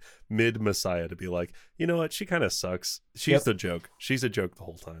decided, like, mid-Messiah to be like, you know what, she kind of sucks. She's the joke. She's a joke the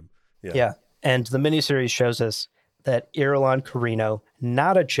whole time. Yeah. And the miniseries shows us that Irulan Carino,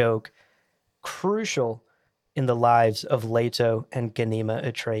 not a joke, crucial in the lives of Leto and Ganima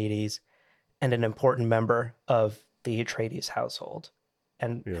Atreides, and an important member of the Atreides household.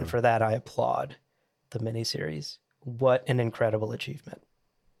 And for that, I applaud the miniseries. What an incredible achievement.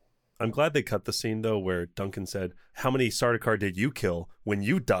 I'm glad they cut the scene, though, where Duncan said, how many Sardaukar did you kill when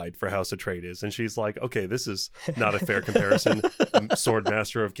you died for House Atreides? And she's like, okay, this is not a fair comparison. Sword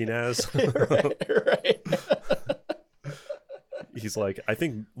Master of Ginaz. right. He's like, I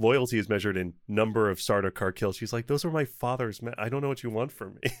think loyalty is measured in number of Sardaukar kills. She's like, those are my father's men. I don't know what you want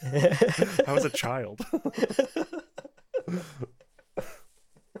from me. I was a child.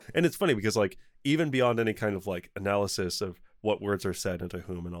 And it's funny because, like, even beyond any kind of, like, analysis of what words are said and to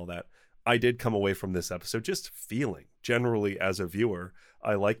whom and all that, I did come away from this episode just feeling, generally as a viewer,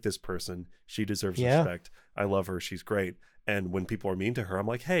 I like this person. She deserves respect. I love her. She's great. And when people are mean to her, I'm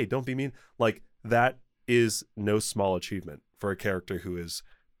like, hey, don't be mean. Like, that is no small achievement for a character who is,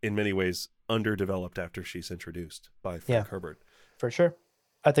 in many ways, underdeveloped after she's introduced by Frank Herbert. For sure.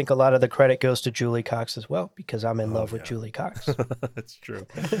 I think a lot of the credit goes to Julie Cox as well, because I'm in love with yeah. Julie Cox. That's true.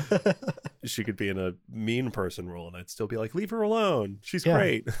 She could be in a mean person role and I'd still be like, leave her alone. She's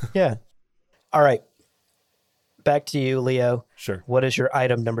great. Yeah. All right. Back to you, Leo. Sure. What is your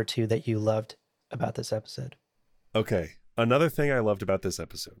item number 2 that you loved about this episode? Okay. Another thing I loved about this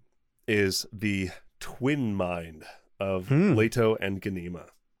episode is the twin mind of Leto and Ganima.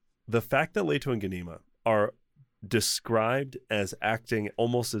 The fact that Leto and Ganima are described as acting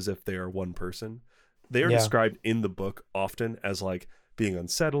almost as if they are one person. They are described in the book often as like being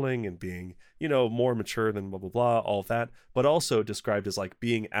unsettling and being, more mature than blah, blah, blah, all of that, but also described as like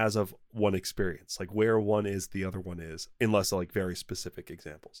being as of one experience, like where one is, the other one is, unless like very specific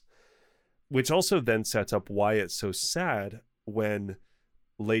examples, which also then sets up why it's so sad when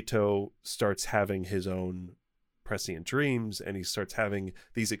Leto starts having his own prescient dreams and he starts having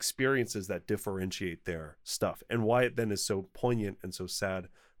these experiences that differentiate their stuff, and why it then is so poignant and so sad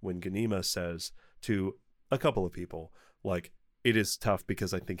when Ganima says to a couple of people, like, it is tough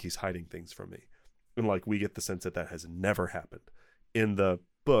because I think he's hiding things from me. And like, we get the sense that has never happened. In the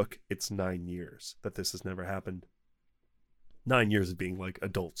book, it's 9 years that this has never happened. 9 years of being like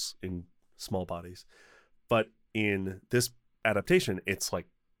adults in small bodies. But in this adaptation, it's like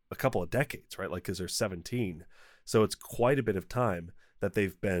a couple of decades, right? Like, because they're 17. So it's quite a bit of time that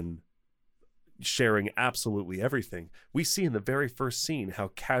they've been sharing absolutely everything. We see in the very first scene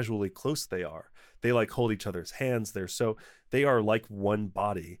how casually close they are. They like hold each other's hands. They are like one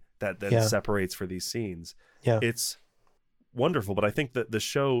body that then separates for these scenes. Yeah. It's wonderful, but I think that the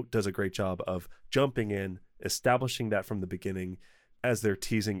show does a great job of jumping in, establishing that from the beginning. As they're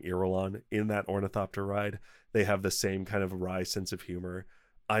teasing Irulan in that ornithopter ride, they have the same kind of wry sense of humor.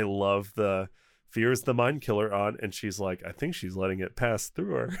 I love the fears the mind killer on, and she's like, I think she's letting it pass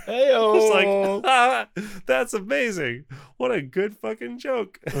through her. Hey-o. It's like, that's amazing. What a good fucking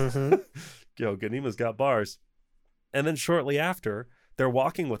joke. Yo, Ganima's got bars. And then shortly after, they're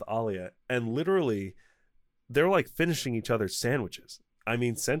walking with Alia, and literally they're like finishing each other's sandwiches. I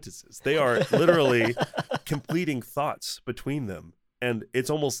mean, sentences. They are literally completing thoughts between them. And it's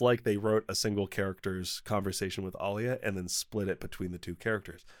almost like they wrote a single character's conversation with Alia and then split it between the two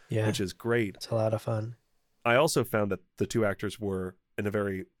characters, which is great. It's a lot of fun. I also found that the two actors were, in a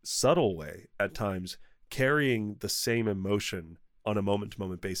very subtle way at times, carrying the same emotion on a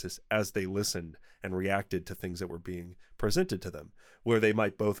moment-to-moment basis as they listened and reacted to things that were being presented to them, where they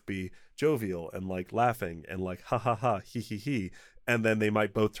might both be jovial and like laughing and like ha ha ha, he he he, and then they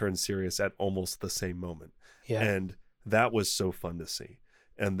might both turn serious at almost the same moment. Yeah. And that was so fun to see.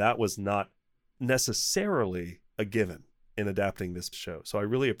 And that was not necessarily a given in adapting this show. So I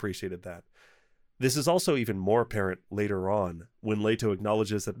really appreciated that. This is also even more apparent later on when Leto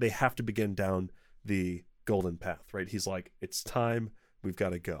acknowledges that they have to begin down the golden path, right? He's like, it's time, we've got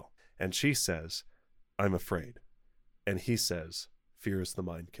to go. And she says, I'm afraid. And he says, fear is the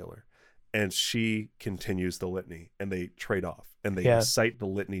mind killer. And she continues the litany, and they trade off and they recite the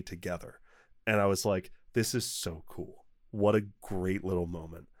litany together. And I was like, this is so cool. What a great little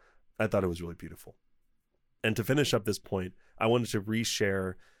moment. I thought it was really beautiful. And to finish up this point, I wanted to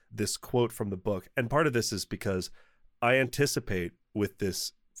reshare this quote from the book. And part of this is because I anticipate with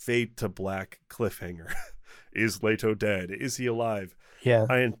this fade to black cliffhanger, is Leto dead? Is he alive? Yeah.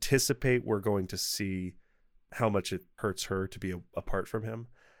 I anticipate we're going to see how much it hurts her to be apart from him.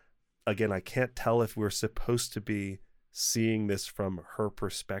 Again, I can't tell if we're supposed to be seeing this from her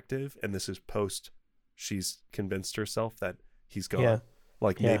perspective, and this is post she's convinced herself that he's gone. Yeah.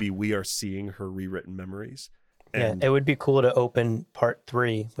 Like maybe we are seeing her rewritten memories. And it would be cool to open part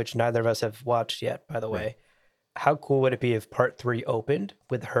 3, which neither of us have watched yet, by the way. How cool would it be if part 3 opened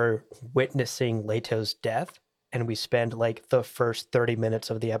with her witnessing Leto's death, and we spend like the first 30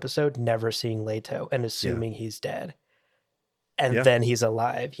 minutes of the episode never seeing Leto and assuming he's dead. And then he's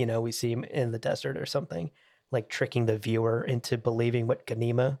alive. You know, we see him in the desert or something, like tricking the viewer into believing what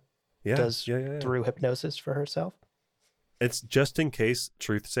Ganima does through hypnosis for herself. It's just in case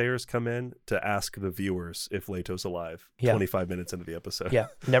truthsayers come in to ask the viewers if Leto's alive 25 minutes into the episode. Yeah,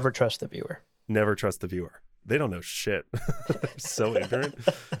 never trust the viewer. Never trust the viewer. They don't know shit. So ignorant.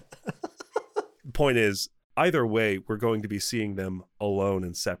 Point is, either way, we're going to be seeing them alone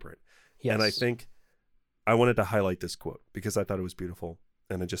and separate. Yes. And I think I wanted to highlight this quote because I thought it was beautiful.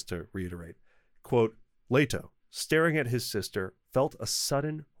 And just to reiterate, quote, Leto, staring at his sister, felt a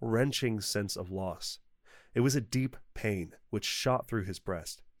sudden, wrenching sense of loss. It was a deep pain which shot through his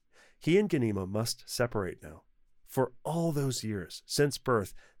breast. He and Ganima must separate now. For all those years, since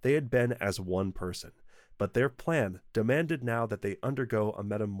birth, they had been as one person, but their plan demanded now that they undergo a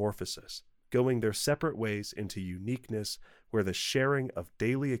metamorphosis, going their separate ways into uniqueness where the sharing of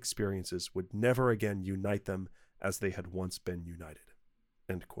daily experiences would never again unite them as they had once been united.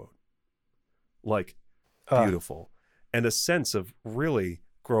 End quote. Like, beautiful. And a sense of really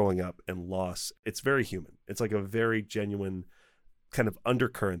growing up and loss. It's very human. It's like a very genuine kind of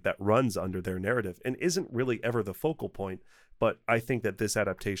undercurrent that runs under their narrative and isn't really ever the focal point. But I think that this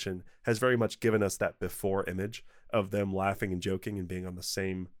adaptation has very much given us that before image of them laughing and joking and being on the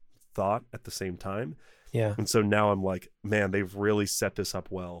same thought at the same time. Yeah. And so now I'm like, man, they've really set this up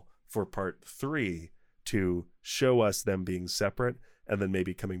well for part 3 to show us them being separate and then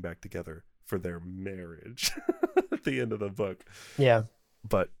maybe coming back together for their marriage at the end of the book. Yeah.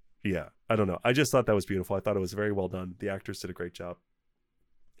 But yeah, I don't know. I just thought that was beautiful. I thought it was very well done. The actors did a great job.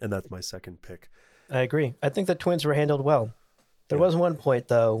 And that's my second pick. I agree. I think the twins were handled well. There was one point,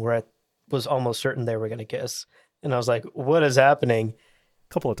 though, where I was almost certain they were going to kiss. And I was like, what is happening?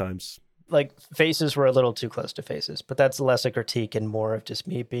 A couple of times. Like, faces were a little too close to faces. But that's less a critique and more of just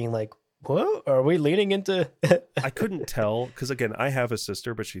me being like, what? Are we leaning into... I couldn't tell. Because, again, I have a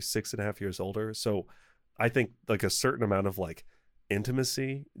sister, but she's 6.5 years older. So I think, like, a certain amount of, like,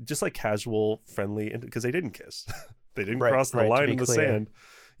 intimacy, just, like, casual, friendly... Because they didn't kiss. They didn't cross the line in the sand.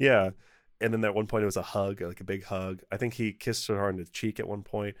 Yeah. And then at one point it was a hug, like a big hug. I think he kissed her on the cheek at one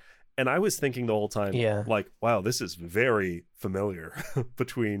point. And I was thinking the whole time, like, wow, this is very familiar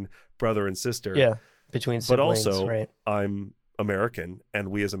between brother and sister. Yeah, between siblings, but also, right. I'm American, and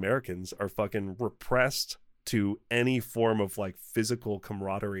we as Americans are fucking repressed to any form of, like, physical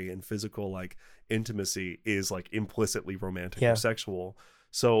camaraderie and physical, like, intimacy is, like, implicitly romantic or sexual.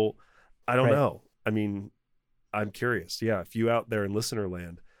 So I don't know. I mean, I'm curious. Yeah, if you out there in listener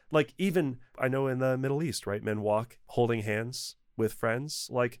land, like, even I know in the Middle East, right? Men walk holding hands with friends,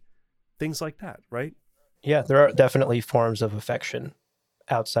 like things like that, right? Yeah, there are definitely forms of affection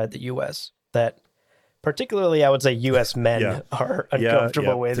outside the U.S. that particularly I would say U.S. men are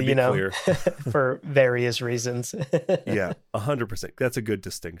uncomfortable with, you know, for various reasons. Yeah, 100%. That's a good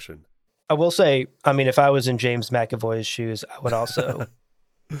distinction. I will say, I mean, if I was in James McAvoy's shoes, I would also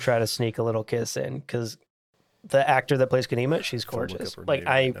try to sneak a little kiss in because the actor that plays Kanima, she's gorgeous. Like,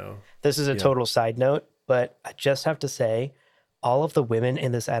 this is a total side note, but I just have to say, all of the women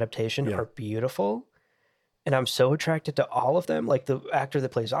in this adaptation are beautiful. And I'm so attracted to all of them. Like the actor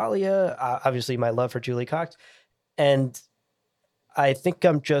that plays Alia, obviously my love for Julie Cox. And I think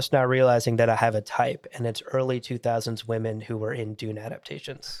I'm just now realizing that I have a type, and it's early 2000s women who were in Dune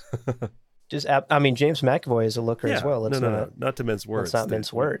adaptations. I mean, James McAvoy is a looker as well. Not to mince words. Let's not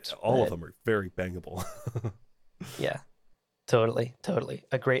mince words. All of them are very bangable. Yeah, totally.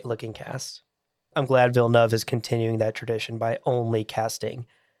 A great looking cast. I'm glad Villeneuve is continuing that tradition by only casting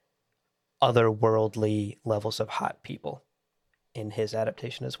otherworldly levels of hot people in his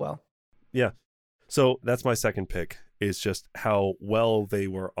adaptation as well. Yeah. So that's my second pick, is just how well they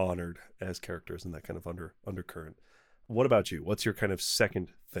were honored as characters in that kind of undercurrent. What about you? What's your kind of second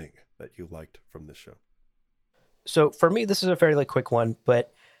thing that you liked from this show? So for me, this is a fairly quick one,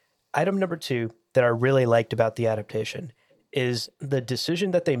 but item number 2 that I really liked about the adaptation is the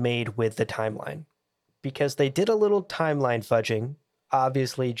decision that they made with the timeline, because they did a little timeline fudging.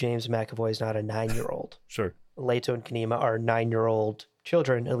 Obviously, James McAvoy is not a 9-year-old. Sure. Leto and Kanima are 9-year-old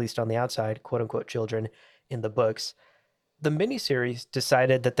children, at least on the outside, quote unquote children in the books. The miniseries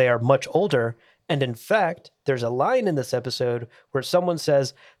decided that they are much older. And in fact, there's a line in this episode where someone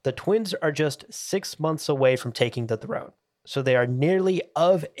says the twins are just 6 months away from taking the throne. So they are nearly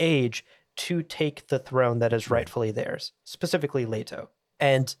of age to take the throne that is rightfully theirs, specifically Leto.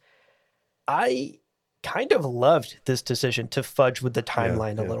 And I kind of loved this decision to fudge with the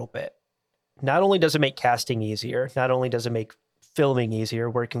timeline a little bit. Not only does it make casting easier, not only does it make filming easier,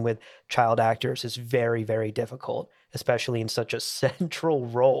 working with child actors is very, very difficult, especially in such a central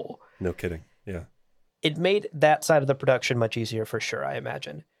role. No kidding. Yeah. It made that side of the production much easier for sure, I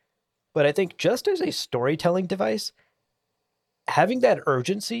imagine. But I think just as a storytelling device, having that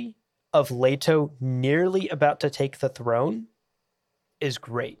urgency of Leto nearly about to take the throne is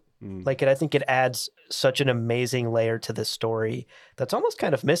great. Like, I think it adds such an amazing layer to the story that's almost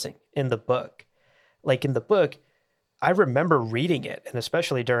kind of missing in the book. Like in the book, I remember reading it, and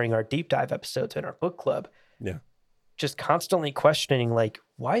especially during our deep dive episodes in our book club, just constantly questioning, like,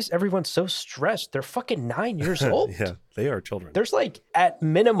 why is everyone so stressed? They're fucking 9 years old. Yeah, they are children. There's like, at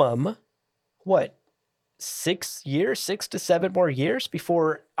minimum, 6 to 7 more years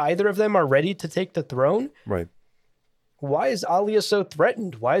before either of them are ready to take the throne? Right. Why is Alia so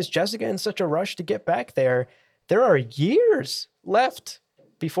threatened? Why is Jessica in such a rush to get back there? There are years left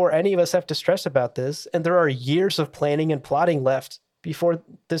before any of us have to stress about this. And there are years of planning and plotting left before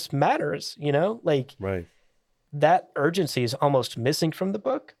this matters, you know? Like, Right. that urgency is almost missing from the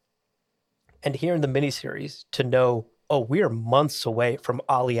book. And here in the miniseries, to know, oh, we are months away from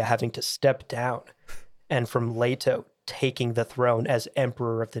Alia having to step down and from Leto taking the throne as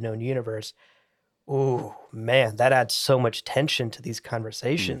Emperor of the known universe. Ooh, man, that adds so much tension to these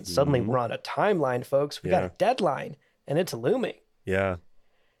conversations. Suddenly we're on a timeline, folks. We got a deadline, and it's looming. Yeah.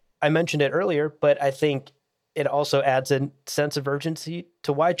 I mentioned it earlier, but I think it also adds a sense of urgency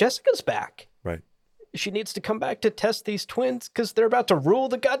to why Jessica's back. Right. She needs to come back to test these twins because they're about to rule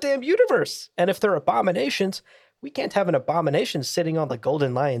the goddamn universe. And if they're abominations, we can't have an abomination sitting on the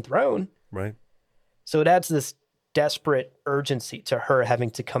golden lion throne. Right. So it adds this desperate urgency to her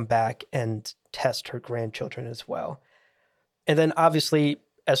having to come back and test her grandchildren as well. And then obviously,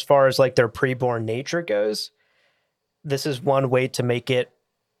 as far as like their preborn nature goes, this is one way to make it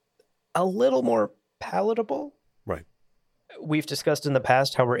a little more palatable. Right. We've discussed in the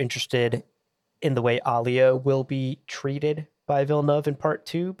past how we're interested in the way Alia will be treated by Villeneuve in part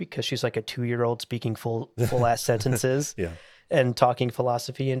 2, because she's like a 2-year-old speaking full ass sentences and talking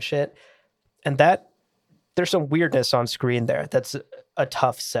philosophy and shit. And that there's some weirdness on screen there. That's a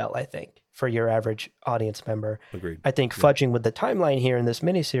tough sell, I think, for your average audience member. Agreed. I think fudging with the timeline here in this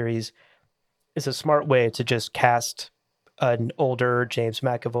miniseries is a smart way to just cast an older James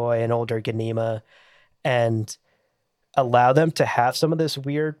McAvoy, an older Ganima, and allow them to have some of this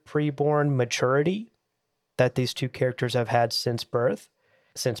weird preborn maturity that these two characters have had since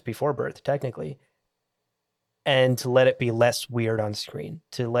before birth, technically, and to let it be less weird on screen,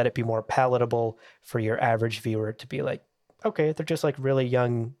 to let it be more palatable for your average viewer to be like, okay, they're just like really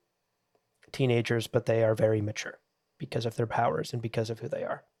young teenagers, but they are very mature because of their powers and because of who they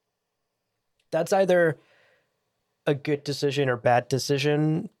are. That's either a good decision or bad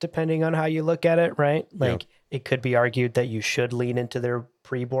decision, depending on how you look at it, right? Like, it could be argued that you should lean into their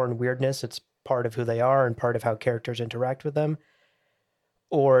preborn weirdness. It's part of who they are and part of how characters interact with them.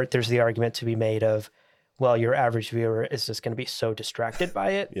 Or there's the argument to be made of, well, your average viewer is just going to be so distracted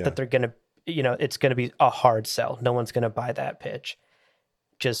by it that they're going to, it's going to be a hard sell. No one's going to buy that pitch.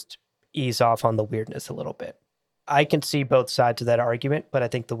 Just ease off on the weirdness a little bit. I can see both sides of that argument, but I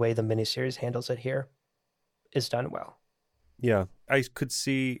think the way the miniseries handles it here is done well. Yeah, I could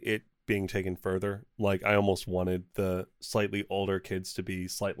see it being taken further. Like, I almost wanted the slightly older kids to be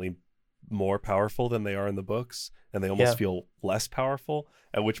slightly more powerful than they are in the books, and they almost feel less powerful,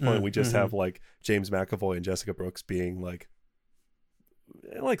 at which point we just have like James McAvoy and Jessica Brooks being like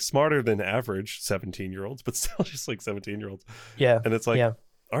smarter than average 17-year-olds, but still just like 17-year-olds. And it's like,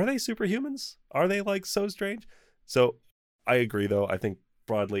 are they superhumans? Are they like so strange? So I agree, though. I think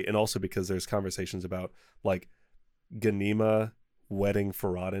broadly, and also because there's conversations about like Ganima wedding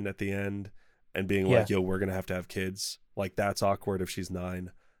Faradin at the end and being like, yo, we're gonna have to have kids. Like, that's awkward if she's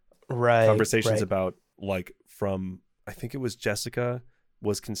 9. Right. Conversations about like, from, I think it was Jessica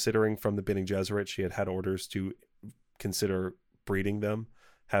was considering from the Bene Gesserit, she had orders to consider breeding them,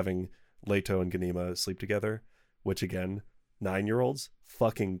 having Leto and Ganima sleep together, which again, 9-year-olds,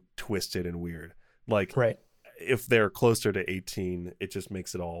 fucking twisted and weird. Like, if they're closer to 18, it just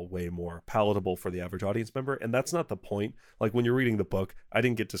makes it all way more palatable for the average audience member. And that's not the point. Like, when you're reading the book, I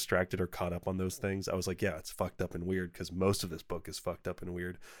didn't get distracted or caught up on those things. I was like, yeah, it's fucked up and weird, because most of this book is fucked up and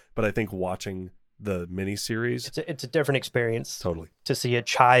weird. But I think watching the miniseries, it's a different experience. Totally. To see a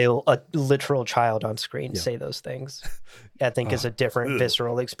literal child on screen say those things, I think is a different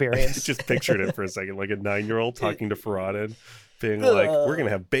visceral experience. Just pictured it for a second, like a 9-year-old talking to Faradin, being like, we're going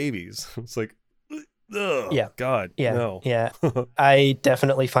to have babies. It's like, God, no. I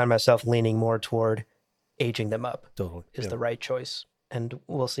definitely find myself leaning more toward aging them up. Totally. Is the right choice. And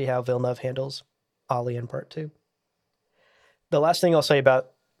we'll see how Villeneuve handles Ollie in part 2. The last thing I'll say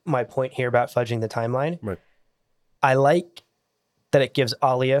about my point here about fudging the timeline. Right. I like that it gives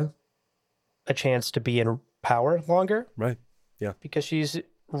Alia a chance to be in power longer. Right. Yeah. Because she's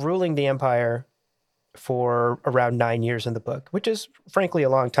ruling the Empire for around 9 years in the book, which is frankly a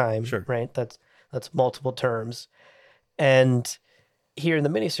long time. Sure. Right. That's multiple terms. And here in the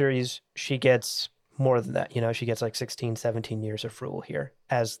miniseries, she gets more than that. She gets like 16, 17 years of rule here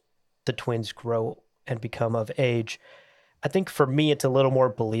as the twins grow and become of age. I think for me, it's a little more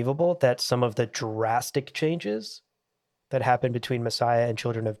believable that some of the drastic changes that happen between Messiah and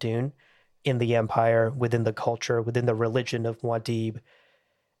Children of Dune in the Empire, within the culture, within the religion of Muad'Dib,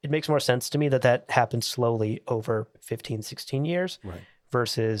 it makes more sense to me that happens slowly over 15, 16 years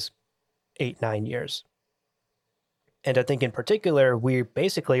versus 8, 9 years. And I think in particular, we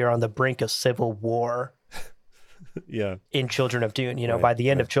basically are on the brink of civil war in Children of Dune. By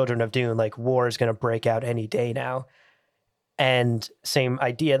the end of Children of Dune, like, war is going to break out any day now. And same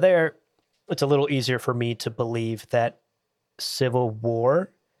idea there. It's a little easier for me to believe that civil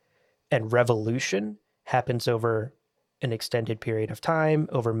war and revolution happens over an extended period of time,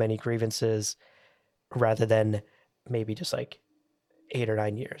 over many grievances, rather than maybe just like 8 or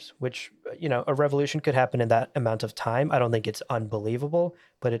 9 years, which, a revolution could happen in that amount of time. I don't think it's unbelievable,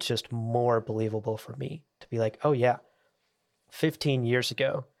 but it's just more believable for me to be like, oh yeah, 15 years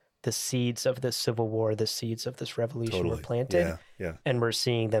ago, the seeds of this civil war, the seeds of this revolution were planted, and we're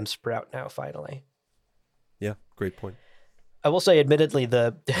seeing them sprout now finally. Yeah, great point. I will say, admittedly,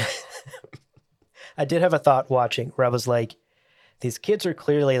 I did have a thought watching where I was like, these kids are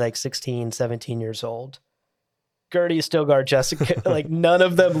clearly like 16, 17 years old. Gertie, Stilgar, Jessica, like none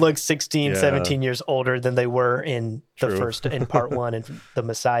of them look 16, 17 years older than they were in in part one and the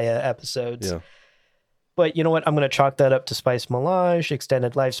Messiah episodes. Yeah. But you know what? I'm going to chalk that up to spice melange,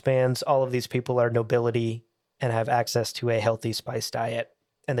 extended lifespans. All of these people are nobility and have access to a healthy spice diet,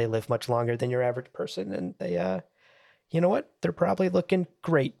 and they live much longer than your average person. And they, you know what? They're probably looking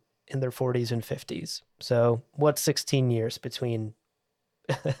great in their 40s and 50s. So what's 16 years between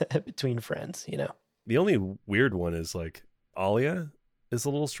friends, The only weird one is like Alia is a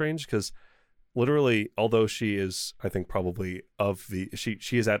little strange because literally, although she is, I think probably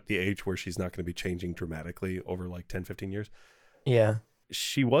she is at the age where she's not going to be changing dramatically over like 10, 15 years. Yeah.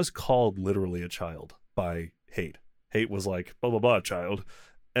 She was called literally a child by Hate. Hate was like, blah, blah, blah, child.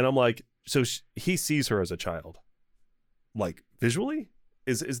 And I'm like, so he sees her as a child. Like visually?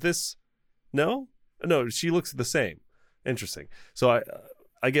 Is this? No, she looks the same. Interesting. So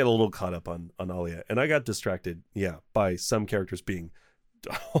I get a little caught up on Alia, and I got distracted, by some characters being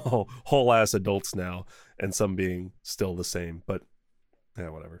whole ass adults now, and some being still the same. But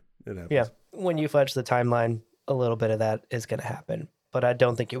whatever. It happens. Yeah, when you fudge the timeline, a little bit of that is going to happen. But I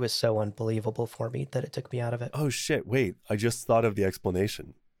don't think it was so unbelievable for me that it took me out of it. Oh shit! Wait, I just thought of the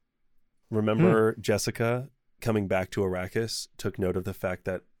explanation. Remember Jessica coming back to Arrakis took note of the fact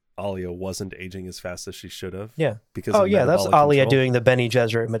that Alia wasn't aging as fast as she should have. Yeah. Because that's Alia doing the Bene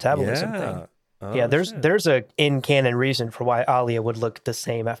Gesserit metabolism thing. Oh, there's a in-canon reason for why Alia would look the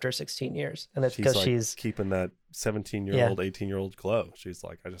same after 16 years. And that's because she's keeping that 17-year-old, 18-year-old glow. She's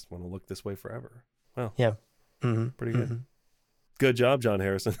like, I just want to look this way forever. Well, yeah. Pretty good. Mm-hmm. Good job, John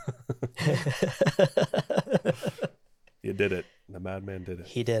Harrison. You did it. The madman did it.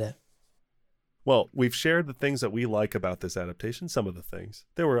 He did it. Well, we've shared the things that we like about this adaptation, some of the things.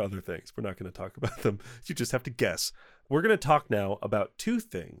 There were other things. We're not going to talk about them. You just have to guess. We're going to talk now about 2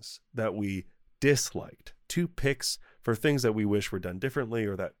 things that we disliked, 2 picks for things that we wish were done differently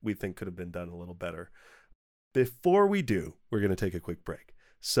or that we think could have been done a little better. Before we do, we're going to take a quick break.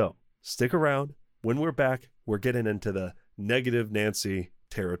 So stick around. When we're back, we're getting into the negative Nancy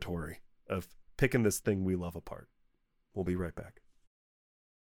territory of picking this thing we love apart. We'll be right back.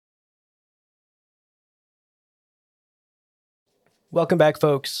 Welcome back,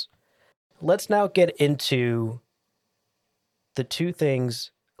 folks. Let's now get into the 2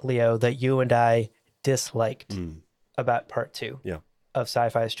 things, Leo, that you and I disliked about part 2 of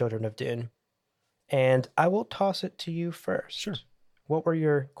SyFy's Children of Dune. And I will toss it to you first. Sure. What were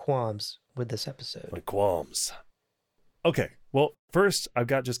your qualms with this episode? My qualms. Okay. Well, first, I've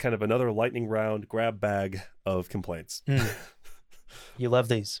got just kind of another lightning round grab bag of complaints. You love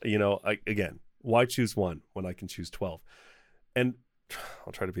these. Again, why choose one when I can choose 12? And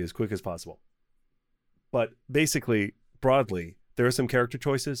I'll try to be as quick as possible. But basically, broadly, there are some character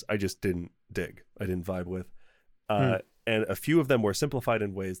choices I just didn't dig. I didn't vibe with. And a few of them were simplified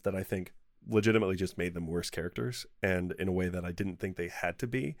in ways that I think legitimately just made them worse characters, and in a way that I didn't think they had to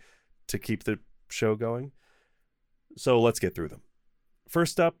be to keep the show going. So let's get through them.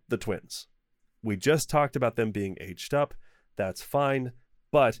 First up, the twins. We just talked about them being aged up. That's fine.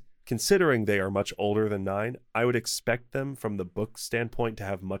 But considering they are much older than 9, I would expect them from the book standpoint to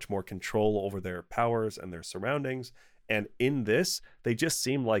have much more control over their powers and their surroundings. And in this, they just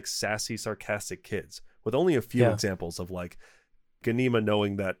seem like sassy, sarcastic kids with only a few examples of like Ganima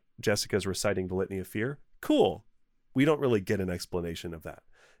knowing that Jessica's reciting the Litany of Fear. Cool. We don't really get an explanation of that.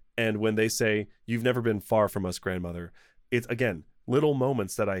 And when they say, "You've never been far from us, grandmother," it's, again, little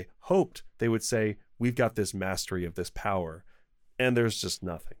moments that I hoped they would say, we've got this mastery of this power. And there's just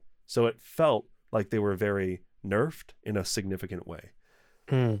nothing. So it felt like they were very nerfed in a significant way.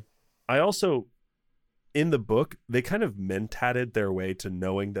 I also, in the book, they kind of mentatted their way to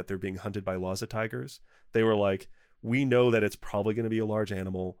knowing that they're being hunted by Laza tigers. They were like, we know that it's probably going to be a large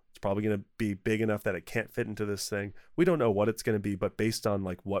animal. It's probably going to be big enough that it can't fit into this thing. We don't know what it's going to be, but based on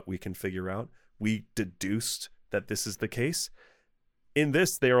like what we can figure out, we deduced that this is the case. In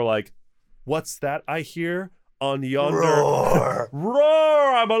this, they were like, what's that I hear? on yonder. Roar.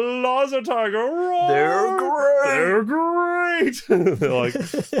 Roar! I'm a Laza tiger. Roar! They're great. They're like,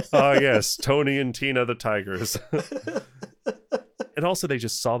 oh yes, Tony and Tina the tigers. And also, they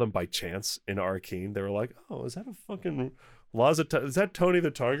just saw them by chance in Arcane. They were like, "Oh, is that a fucking Laza? Is that Tony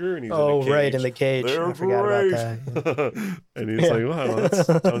the tiger?" And he's in a cage. Right, in the cage. They're I forgot great. about that. And he's like, "Wow, that's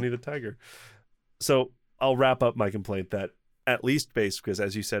Tony the tiger." So I'll wrap up my complaint that, at least based, because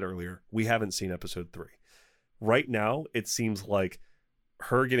as you said earlier, we haven't seen episode 3. Right now, it seems like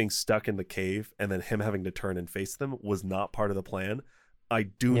her getting stuck in the cave and then him having to turn and face them was not part of the plan. I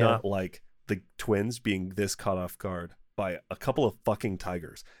do not like the twins being this caught off guard by a couple of fucking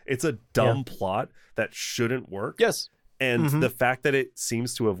tigers. It's a dumb plot that shouldn't work. Yes. And the fact that it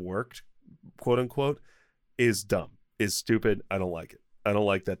seems to have worked, quote unquote, is dumb, is stupid. I don't like it. I don't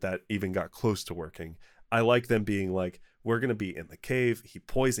like that even got close to working. I like them being like, we're going to be in the cave. He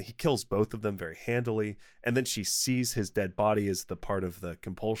kills both of them very handily. And then she sees his dead body as the part of the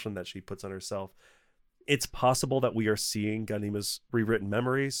compulsion that she puts on herself. It's possible that we are seeing Ganima's rewritten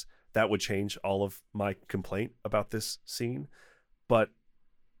memories. That would change all of my complaint about this scene. But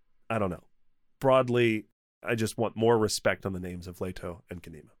I don't know. Broadly, I just want more respect on the names of Leto and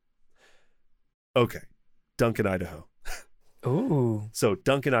Ganima. Okay. Duncan, Idaho. Ooh. So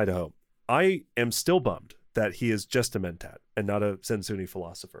Duncan, Idaho. I am still bummed that he is just a Mentat and not a Sensuni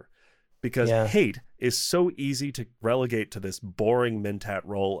philosopher, because hate is so easy to relegate to this boring Mentat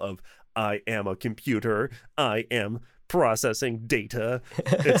role of, I am a computer, I am processing data.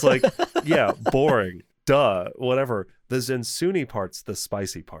 It's like, yeah, boring, duh, whatever. The Zensuni part's the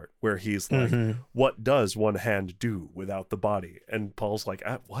spicy part, where he's like, what does one hand do without the body? And Paul's like,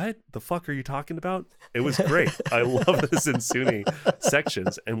 what the fuck are you talking about? It was great. I love the Zensuni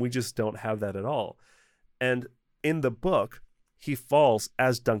sections, and we just don't have that at all. And in the book, he falls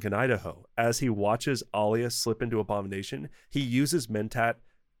as Duncan, Idaho. As he watches Alia slip into abomination, he uses Mentat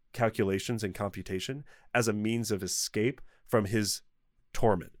calculations and computation as a means of escape from his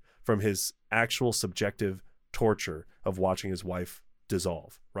torment, from his actual subjective torture of watching his wife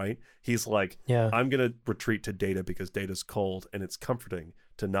dissolve, right? He's like, I'm going to retreat to data because data's cold, and it's comforting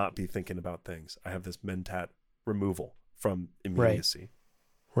to not be thinking about things. I have this Mentat removal from immediacy.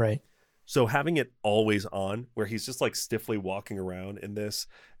 Right. So having it always on, where he's just like stiffly walking around in this,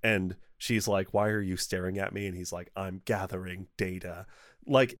 and she's like, why are you staring at me? And he's like, I'm gathering data.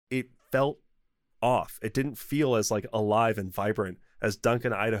 Like, it felt off. It didn't feel as like alive and vibrant as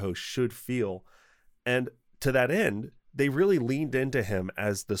Duncan, Idaho should feel. And to that end, they really leaned into him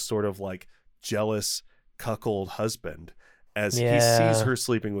as the sort of like jealous cuckold husband, as he sees her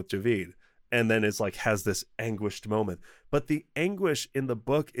sleeping with Javid, and then is like, has this anguished moment. But the anguish in the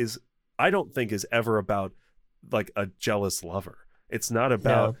book is, I don't think, is ever about like a jealous lover. It's not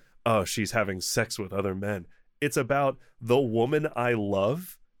about, oh, she's having sex with other men. It's about the woman I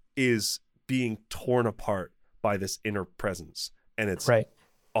love is being torn apart by this inner presence. And it's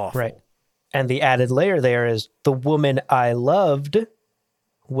awful. Right. And the added layer there is the woman I loved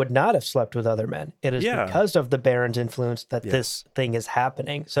would not have slept with other men. It is because of the Baron's influence that this thing is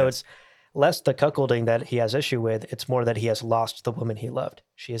happening. So it's less the cuckolding that he has issue with. It's more that he has lost the woman he loved.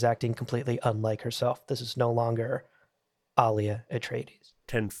 She is acting completely unlike herself. This is no longer Alia Atreides.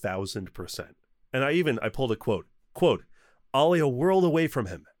 10,000%. And I pulled a quote, Alia whirled away from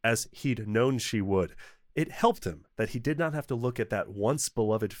him as he'd known she would. It helped him that he did not have to look at that once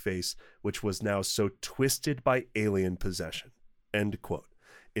beloved face, which was now so twisted by alien possession. End quote.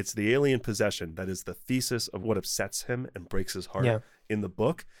 It's the alien possession that is the thesis of what upsets him and breaks his heart in the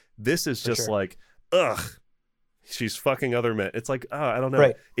book. This is just like, ugh, she's fucking other men. It's like, I don't know.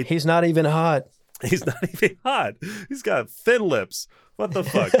 Right. He's not even hot. He's not even hot. He's got thin lips. What the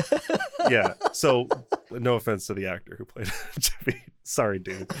fuck? Yeah. So no offense to the actor who played Jimmy. Sorry,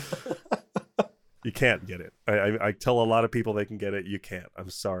 dude. You can't get it. I tell a lot of people they can get it. You can't. I'm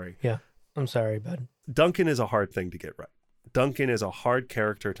sorry. Yeah. I'm sorry, bud. Duncan is a hard thing to get right. Duncan is a hard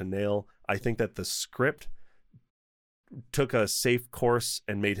character to nail. I think that the script took a safe course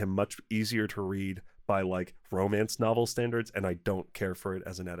and made him much easier to read by like romance novel standards, and I don't care for it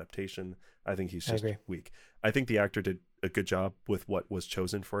as an adaptation. I think he's just weak. I think the actor did a good job with what was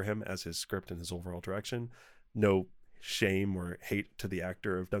chosen for him as his script and his overall direction. No shame or hate to the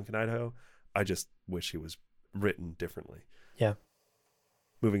actor of Duncan, Idaho. I just wish he was written differently. Yeah.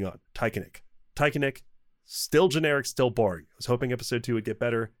 Moving on. Tykanik, still generic, still boring. I was hoping episode 2 would get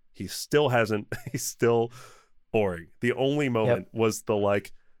better. He still hasn't. He's still boring. The only moment was the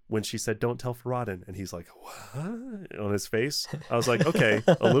like when she said, don't tell Faradin, and he's like, what? On his face. I was like, okay,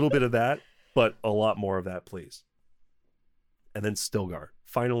 a little bit of that, but a lot more of that, please. And then Stilgar.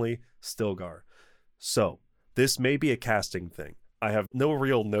 Finally, Stilgar. So this may be a casting thing. I have no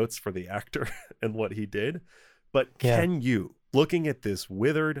real notes for the actor and what he did, but can you, looking at this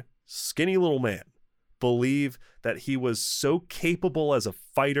withered, skinny little man, believe that he was so capable as a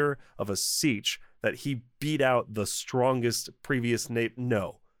fighter of a siege that he beat out the strongest previous name?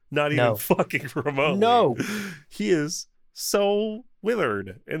 No, not even fucking remotely. No. He is so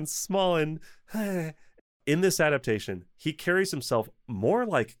withered and small, and in this adaptation, he carries himself more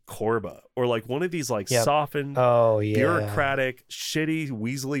like Korba, or like one of these like softened, bureaucratic, shitty,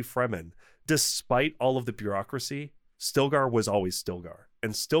 weaselly Fremen. Despite all of the bureaucracy, Stilgar was always Stilgar,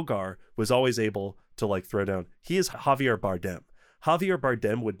 and Stilgar was always able to like throw down. He is Javier Bardem. Javier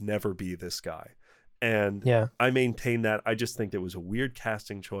Bardem would never be this guy. And I maintain that. I just think it was a weird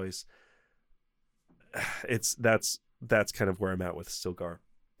casting choice. That's kind of where I'm at with Stilgar.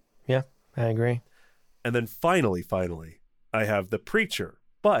 Yeah, I agree. And then finally, I have the Preacher.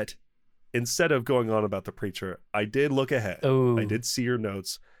 But instead of going on about the Preacher, I did look ahead. Ooh. I did see your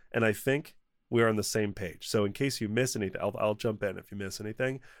notes, and I think we're on the same page. So in case you miss anything, I'll jump in if you miss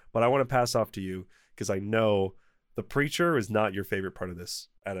anything. But I want to pass off to you because I know the Preacher is not your favorite part of this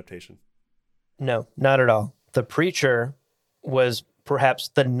adaptation. No, not at all. The Preacher was perhaps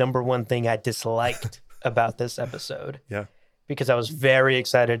the number one thing I disliked about this episode. Yeah. Because I was very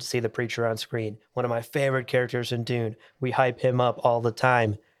excited to see the Preacher on screen. One of my favorite characters in Dune. We hype him up all the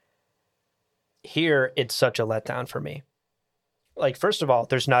time. Here, it's such a letdown for me. Like, first of all,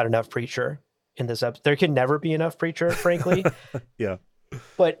 there's not enough Preacher in this episode. There can never be enough Preacher, frankly. Yeah.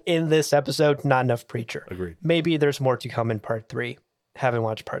 But in this episode, not enough Preacher. Agreed. Maybe there's more to come in part 3. Haven't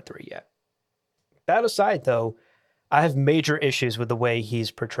watched part 3 yet. That aside, though, I have major issues with the way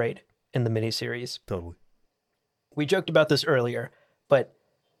he's portrayed in the miniseries. Totally. We joked about this earlier, but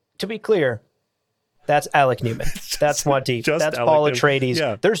to be clear, that's Alec Newman. That's Muad'Dib. That's Paul Atreides.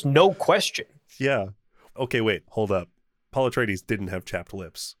 Yeah. There's no question. Yeah. Okay, wait, hold up. Paul Atreides didn't have chapped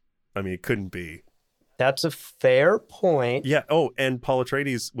lips. I mean, it couldn't be. That's a fair point. Yeah. Oh, and Paul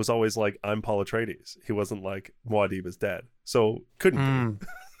Atreides was always like, I'm Paul Atreides. He wasn't like, Muad'Dib is dead. So couldn't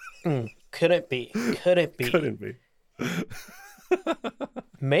be. Couldn't be. Couldn't be. Couldn't be.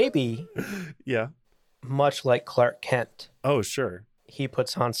 Maybe. Yeah. Much like Clark Kent. Oh, sure. He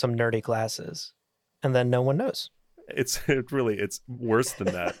puts on some nerdy glasses and then no one knows. It's worse than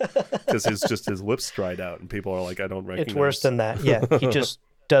that because his lips dried out and people are like, I don't recognize. It's worse than that. Yeah. He just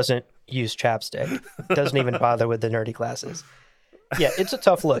doesn't use chapstick. Doesn't even bother with the nerdy glasses. Yeah, it's a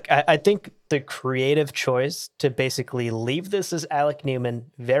tough look. I think the creative choice to basically leave this as Alec Newman,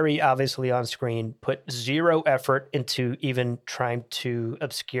 very obviously on screen, put zero effort into even trying to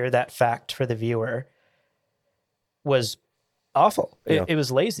obscure that fact for the viewer, was awful. Yeah. It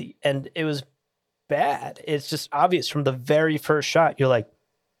was lazy and it was bad. It's just obvious from the very first shot. You're like,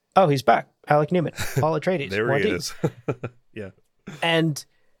 oh, he's back. Alec Newman, Paul Atreides. There he is. Yeah. And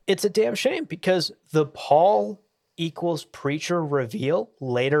it's a damn shame because the Paul equals Preacher reveal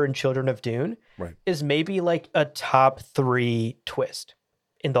later in Children of Dune is maybe like a top 3 twist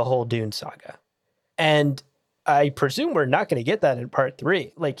in the whole Dune saga. And I presume we're not going to get that in part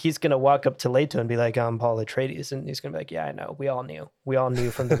 3. Like, he's going to walk up to Leto and be like, I'm Paul Atreides. And he's going to be like, yeah, I know. We all knew. We all knew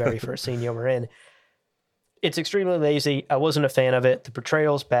from the very first scene you were in. It's extremely lazy. I wasn't a fan of it. The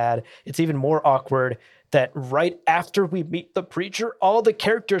portrayal's bad. It's even more awkward that right after we meet the Preacher, all the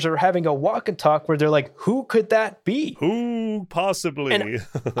characters are having a walk and talk where they're like, who could that be? Who possibly? And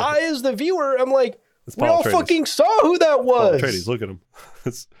I, as the viewer, I'm like, we all fucking saw who that was. Paul Atreides, look at him.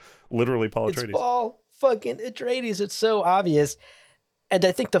 It's literally Paul Atreides. It's Paul fucking Atreides. It's so obvious. And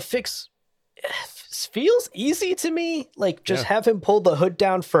I think the fix feels easy to me. Like, just have him pull the hood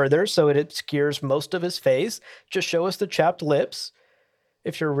down further so it obscures most of his face. Just show us the chapped lips,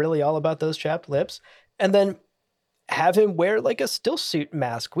 if you're really all about those chapped lips. And then have him wear like a still suit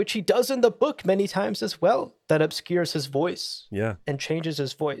mask, which he does in the book many times as well, that obscures his voice and changes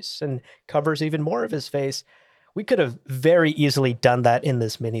his voice and covers even more of his face. We could have very easily done that in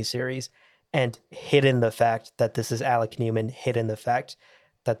this miniseries and hidden the fact that this is Alec Newman, hidden the fact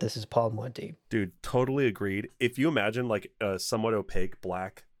that this is Paul Muad'Dib. Dude, totally agreed. If you imagine like a somewhat opaque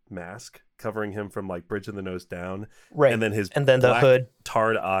black mask covering him from like bridge of the nose down, and then the hood,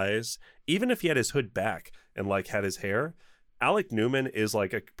 tarred eyes, even if he had his hood back and like had his hair, Alec Newman is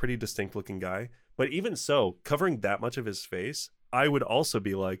like a pretty distinct looking guy. But even so, covering that much of his face, I would also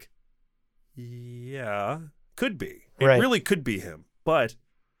be like, yeah, could be. It really could be him. But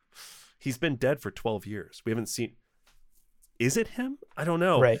he's been dead for 12 years. We haven't seen. Is it him? I don't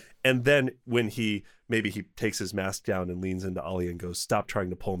know. Right. And then when maybe he takes his mask down and leans into Ollie and goes, stop trying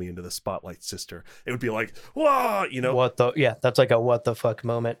to pull me into the spotlight, sister. It would be like, whoa, you know? That's like a what the fuck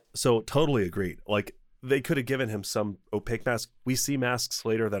moment. So totally agreed. Like, they could have given him some opaque mask. We see masks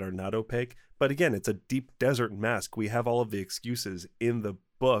later that are not opaque, but again, it's a deep desert mask. We have all of the excuses in the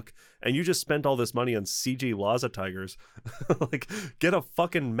book, and you just spent all this money on CG Laza tigers. Like, get a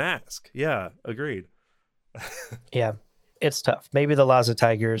fucking mask. Yeah, agreed. Yeah, it's tough. Maybe the Laza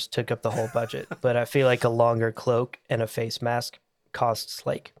tigers took up the whole budget, but I feel like a longer cloak and a face mask costs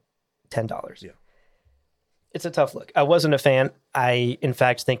like $10. Yeah. It's a tough look. I wasn't a fan. I, in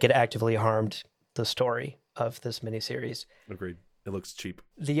fact, think it actively harmed the story of this miniseries. Agreed. It looks cheap.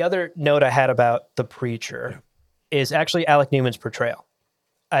 The other note I had about the preacher is actually Alec Newman's portrayal.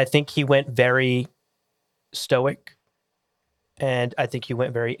 I think he went very stoic, and I think he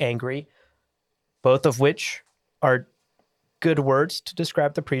went very angry, both of which are good words to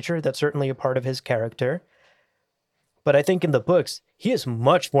describe the preacher. That's certainly a part of his character. But I think in the books, he is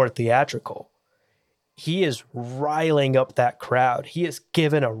much more theatrical. He is riling up that crowd. He is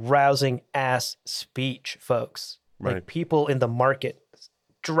given a rousing ass speech, folks. Right. Like, people in the market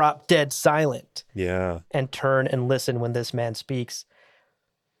drop dead silent. Yeah. And turn and listen when this man speaks.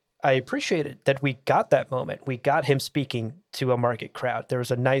 I appreciated that we got that moment. We got him speaking to a market crowd. There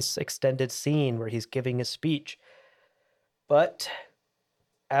was a nice extended scene where he's giving a speech. But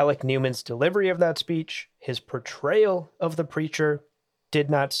Alec Newman's delivery of that speech, his portrayal of the preacher, did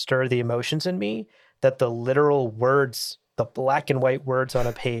not stir the emotions in me that the literal words, the black and white words on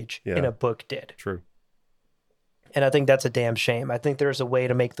a page in a book did. True. And I think that's a damn shame. I think there's a way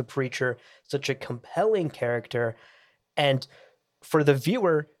to make the preacher such a compelling character and for the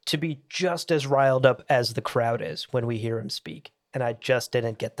viewer to be just as riled up as the crowd is when we hear him speak. And I just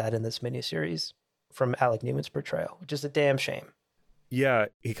didn't get that in this miniseries from Alec Newman's portrayal, which is a damn shame. Yeah,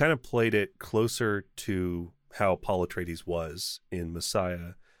 he kind of played it closer to how Paul Atreides was in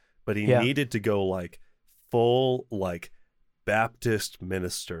Messiah, but he needed to go like full like Baptist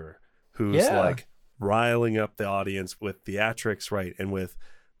minister who's like riling up the audience with theatrics, right? And with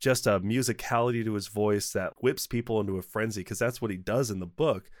just a musicality to his voice that whips people into a frenzy, because that's what he does in the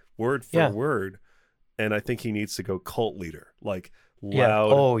book, word for word. And I think he needs to go cult leader, like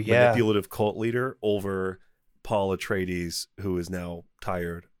loud, manipulative cult leader over Paul Atreides, who is now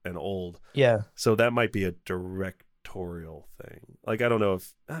tired and old. Yeah. So that might be a directorial thing. Like, I don't know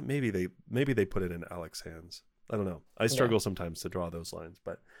if maybe they put it in Alec's hands. I don't know. I struggle sometimes to draw those lines,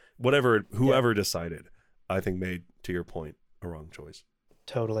 but whoever decided, I think made, to your point, a wrong choice.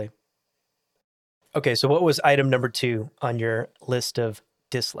 Totally. Okay, so what was item number 2 on your list of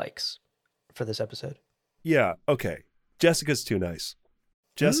dislikes for this episode? Yeah, okay. Jessica's too nice.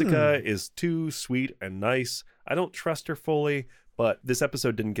 Jessica is too sweet and nice. I don't trust her fully, but this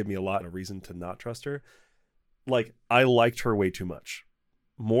episode didn't give me a lot of reason to not trust her. Like, I liked her way too much.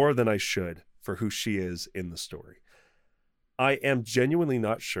 More than I should for who she is in the story. I am genuinely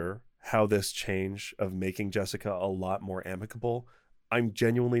not sure how this change of making Jessica a lot more amicable, I'm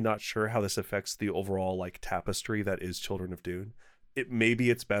genuinely not sure how this affects the overall like tapestry that is Children of Dune. Maybe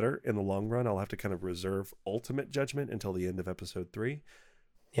it's better in the long run. I'll have to kind of reserve ultimate judgment until the end of episode 3.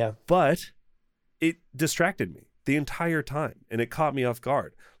 Yeah. But it distracted me the entire time and it caught me off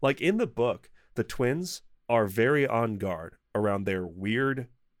guard. Like in the book, the twins are very on guard around their weird,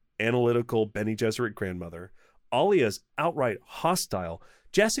 analytical Bene Gesserit grandmother. Alia's outright hostile.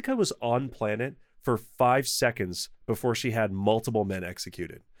 Jessica was on planet for 5 seconds before she had multiple men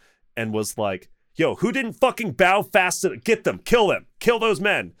executed and was like, yo, who didn't fucking bow fast? Get them, kill those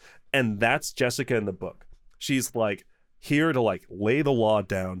men. And that's Jessica in the book. She's like here to like lay the law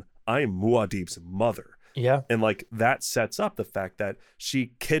down. I am Muad'Dib's mother. Yeah. And like that sets up the fact that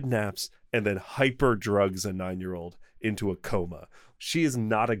she kidnaps and then hyper drugs a 9-year-old into a coma. She is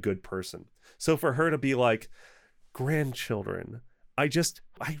not a good person. So for her to be like, grandchildren, I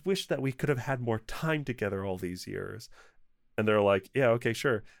wish that we could have had more time together all these years. And they're like, yeah, okay,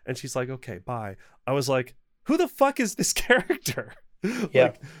 sure. And she's like, okay, bye. I was like, who the fuck is this character? Yeah.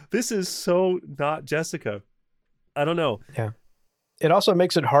 Like, this is so not Jessica. I don't know. Yeah. It also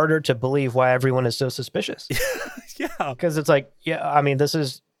makes it harder to believe why everyone is so suspicious. Yeah. Because it's like, I mean, this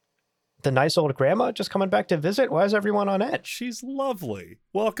is the nice old grandma just coming back to visit. Why is everyone on edge? She's lovely.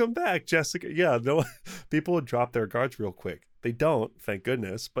 Welcome back, Jessica. Yeah, no, people would drop their guards real quick. They don't, thank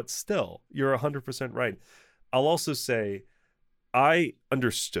goodness, but still, you're 100% right. I'll also say I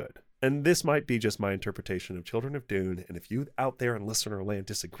understood, and this might be just my interpretation of Children of Dune, and if you out there in listener land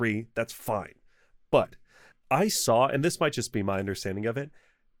disagree, that's fine. But I saw, and this might just be my understanding of it,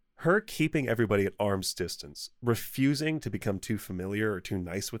 her keeping everybody at arm's distance, refusing to become too familiar or too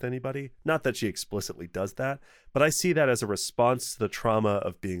nice with anybody. Not that she explicitly does that, but I see that as a response to the trauma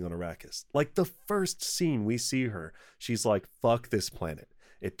of being on Arrakis. Like the first scene we see her, she's like, fuck this planet.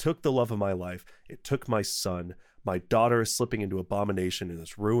 It took the love of my life. It took my son. My daughter is slipping into abomination and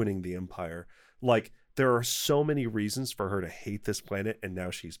is ruining the empire. Like, there are so many reasons for her to hate this planet, and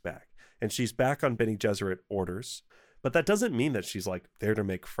now she's back. And she's back on Bene Gesserit orders. But that doesn't mean that she's like there to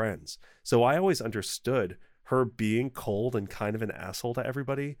make friends. So I always understood her being cold and kind of an asshole to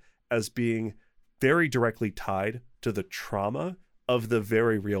everybody as being very directly tied to the trauma of the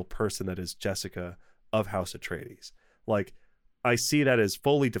very real person that is Jessica of House Atreides. Like, I see that as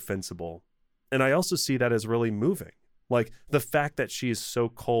fully defensible. And I also see that as really moving. Like, the fact that she is so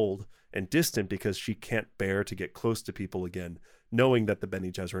cold and distant because she can't bear to get close to people again, knowing that the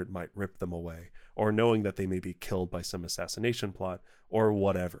Bene Gesserit might rip them away, or knowing that they may be killed by some assassination plot, or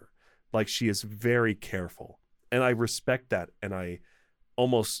whatever. Like, she is very careful. And I respect that. And I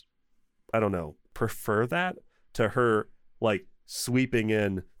almost, I don't know, prefer that to her, like, sweeping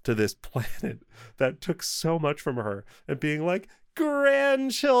in to this planet that took so much from her and being like,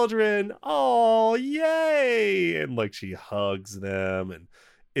 grandchildren, oh, yay. And like, she hugs them. And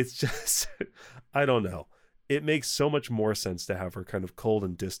it's just, I don't know. It makes so much more sense to have her kind of cold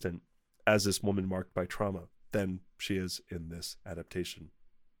and distant as this woman marked by trauma than she is in this adaptation.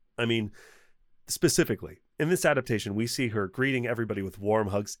 I mean, specifically, in this adaptation, we see her greeting everybody with warm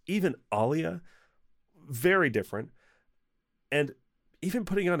hugs, even Alia, very different, and even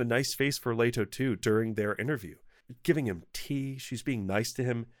putting on a nice face for Leto too during their interview, giving him tea. She's being nice to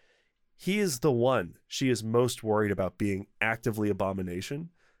him. He is the one she is most worried about being actively abomination.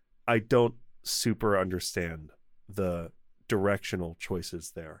 I don't super understand the directional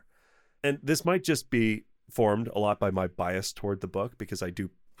choices there. And this might just be formed a lot by my bias toward the book, because I do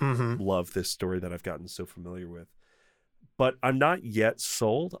love this story that I've gotten so familiar with. But I'm not yet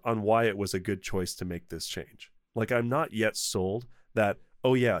sold on why it was a good choice to make this change. Like, I'm not yet sold that,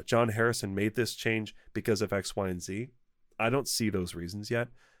 oh yeah, John Harrison made this change because of X, Y, and Z. I don't see those reasons yet.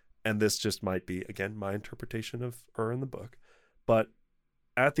 And this just might be, again, my interpretation of her in the book. But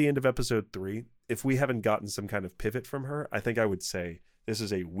at the end of episode 3, if we haven't gotten some kind of pivot from her, I think I would say this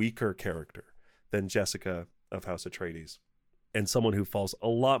is a weaker character than Jessica of House Atreides, and someone who falls a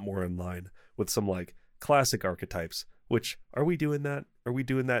lot more in line with some like classic archetypes, which, are we doing that? Are we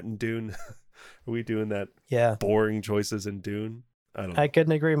doing that in Dune? Are we doing that? Yeah. Boring choices in Dune? I don't know. I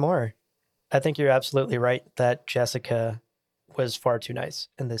couldn't agree more. I think you're absolutely right that Jessica was far too nice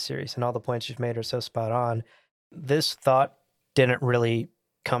in this series, and all the points you've made are so spot on. This thought didn't really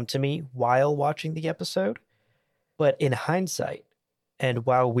come to me while watching the episode, but in hindsight, and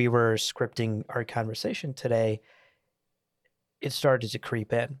while we were scripting our conversation today, it started to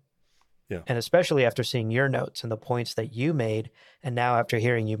creep in. Yeah. And especially after seeing your notes and the points that you made, and now after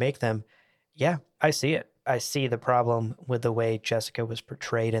hearing you make them, yeah, I see it. I see the problem with the way Jessica was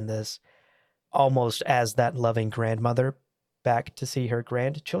portrayed in this, almost as that loving grandmother back to see her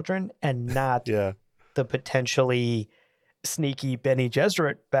grandchildren, and not the potentially sneaky Bene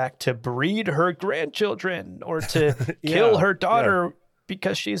Gesserit back to breed her grandchildren or to kill her daughter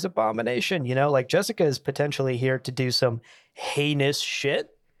because she's abomination. You know, like, Jessica is potentially here to do some heinous shit.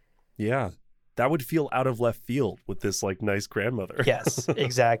 Yeah, that would feel out of left field with this like nice grandmother. Yes,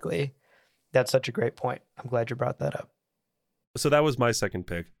 exactly. That's such a great point. I'm glad you brought that up. So that was my second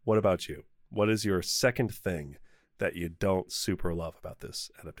pick. What about you? What is your second thing that you don't super love about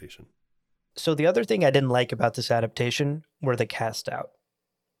this adaptation? So the other thing I didn't like about this adaptation were the cast out.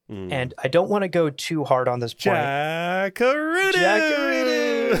 And I don't want to go too hard on this point. Jackaroo!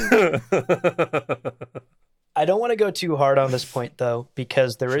 I don't want to go too hard on this point, though,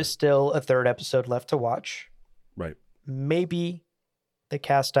 because there is still a third episode left to watch. Right. Maybe the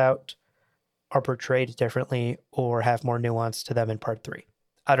cast out are portrayed differently or have more nuance to them in part 3.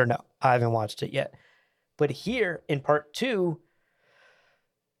 I don't know. I haven't watched it yet. But here in part 2,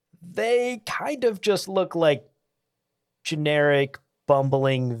 they kind of just look like generic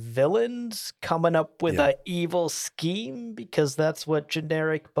bumbling villains coming up with an evil scheme, because that's what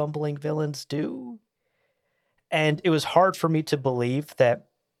generic bumbling villains do. And it was hard for me to believe that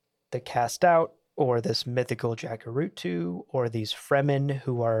the cast out, or this mythical Jackarutu, or these Fremen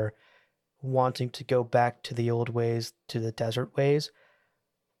who are wanting to go back to the old ways, to the desert ways,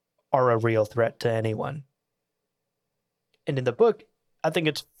 are a real threat to anyone. And in the book, I think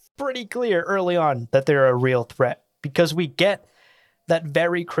it's pretty clear early on that they're a real threat, because we get that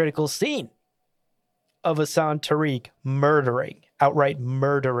very critical scene of Asan Tariq outright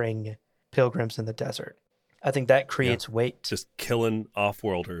murdering pilgrims in the desert. I think that creates weight. Just killing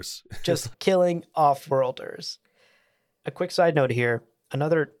off-worlders. Just killing off-worlders. A quick side note here.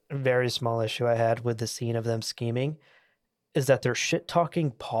 Another very small issue I had with the scene of them scheming is that they're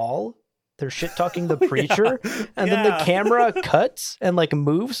shit-talking Paul, They're shit talking the preacher, and then the Yeah. camera cuts and like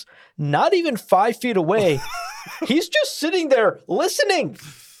moves not even 5 feet away. He's just sitting there listening.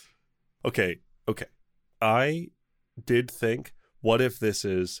 Okay. I did think, what if this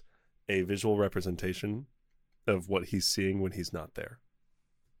is a visual representation of what he's seeing when he's not there?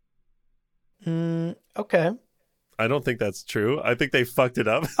 Okay. I don't think that's true. I think they fucked it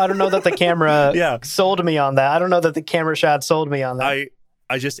up. I don't know that the camera Yeah. sold me on that. I don't know that the camera shot sold me on that.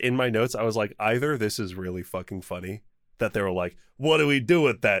 I just, in my notes, I was like, either this is really fucking funny that they were like, what do we do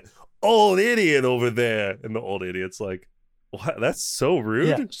with that old idiot over there? And the old idiot's like, what? That's so rude.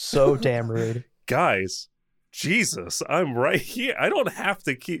 Yeah, so damn rude. Guys, Jesus, I'm right here. I don't have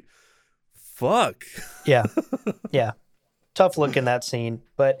to keep. Fuck. Yeah. Tough look in that scene.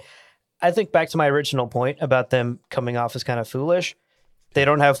 But I think back to my original point about them coming off as kind of foolish. They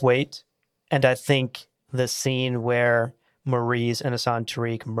don't have weight. And I think the scene where Maurice and Hassan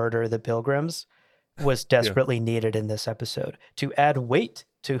Tariq murder the pilgrims was desperately needed in this episode to add weight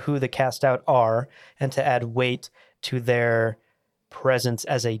to who the cast out are and to add weight to their presence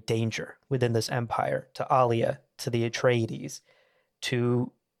as a danger within this empire, to Alia, to the Atreides,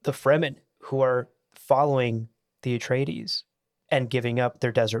 to the Fremen who are following the Atreides and giving up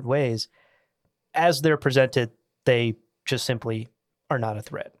their desert ways. As they're presented, they just simply are not a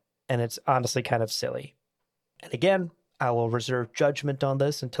threat. And it's honestly kind of silly. And again, I will reserve judgment on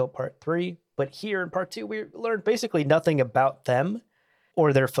this until part 3. But here in part 2, we learned basically nothing about them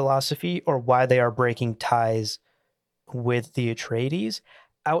or their philosophy or why they are breaking ties with the Atreides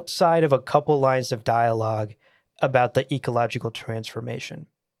outside of a couple lines of dialogue about the ecological transformation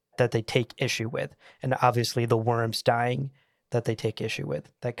that they take issue with. And obviously the worms dying that they take issue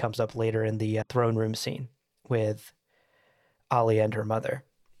with. That comes up later in the throne room scene with Alia and her mother.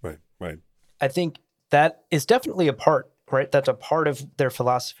 Right. I think that is definitely a part, right? That's a part of their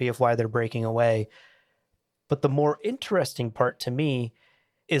philosophy of why they're breaking away. But the more interesting part to me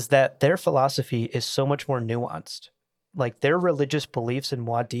is that their philosophy is so much more nuanced. Like their religious beliefs in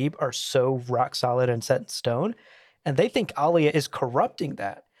Muad'Dib are so rock solid and set in stone, and they think Alia is corrupting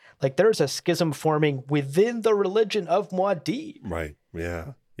that. Like there's a schism forming within the religion of Muad'Dib. Right.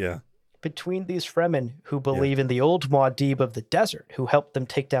 Yeah. Between these Fremen who believe in the old Muad'Dib of the desert, who helped them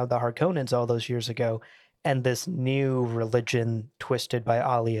take down the Harkonnens all those years ago, and this new religion twisted by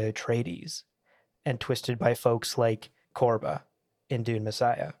Alia Atreides and twisted by folks like Korba in Dune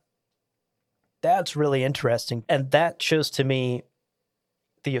Messiah. That's really interesting. And that shows to me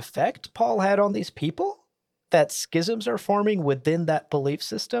the effect Paul had on these people, that schisms are forming within that belief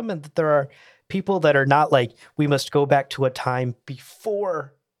system, and that there are people that are not like, we must go back to a time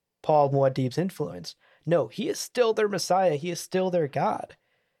before Paul Muad'Dib's influence. No, he is still their Messiah. He is still their God.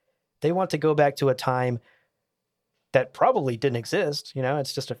 They want to go back to a time that probably didn't exist. You know,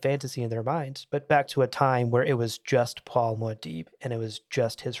 it's just a fantasy in their minds, but back to a time where it was just Paul Muad'Dib and it was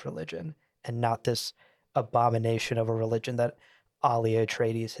just his religion and not this abomination of a religion that Alia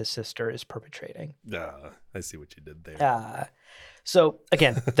Atreides, his sister, is perpetrating. I see what you did there. So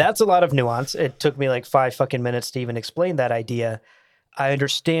again, that's a lot of nuance. It took me like 5 fucking minutes to even explain that idea. I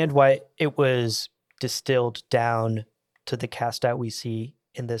understand why it was distilled down to the cast out we see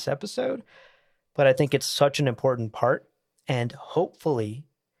in this episode, but I think it's such an important part, and hopefully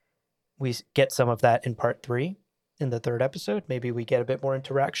we get some of that in part 3 in the 3rd episode. Maybe we get a bit more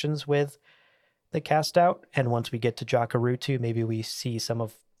interactions with the cast out, and once we get to Jakarutu, maybe we see some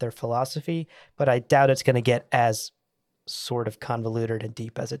of their philosophy, but I doubt it's going to get as sort of convoluted and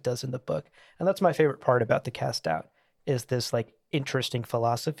deep as it does in the book. And that's my favorite part about the cast out, is this like interesting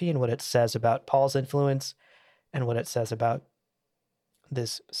philosophy and what it says about Paul's influence and what it says about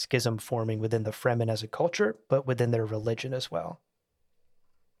this schism forming within the Fremen as a culture, but within their religion as well.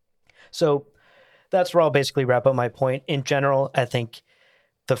 So that's where I'll basically wrap up my point. In general, I think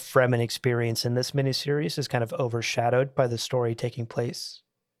the Fremen experience in this miniseries is kind of overshadowed by the story taking place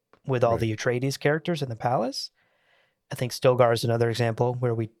with all the Atreides characters in the palace. I think Stilgar is another example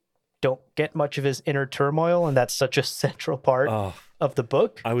where we don't get much of his inner turmoil, and that's such a central part of the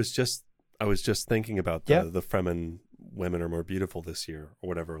book. I was just thinking about the Fremen women are more beautiful this year or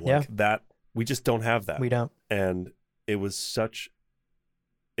whatever. Like that, we just don't have that. We don't. And it was such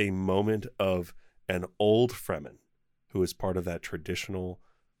a moment of an old Fremen who is part of that traditional,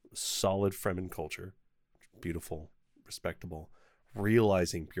 solid Fremen culture, beautiful, respectable,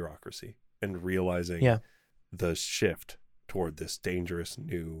 realizing bureaucracy and realizing the shift toward this dangerous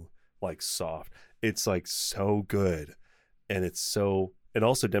new, like soft. It's like so good. And it's so, it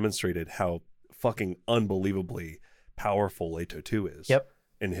also demonstrated how fucking unbelievably powerful Leto 2 is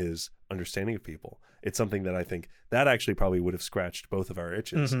in his understanding of people. It's something that I think that actually probably would have scratched both of our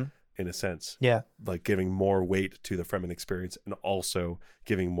itches in a sense. Yeah. Like giving more weight to the Fremen experience and also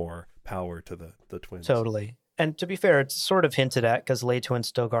giving more power to the twins. Totally. And to be fair, it's sort of hinted at because Leto and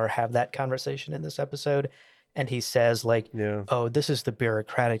Stilgar have that conversation in this episode. And he says, like, oh, this is the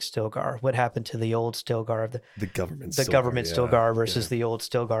bureaucratic Stilgar. What happened to the old Stilgar of the government Stilgar versus the old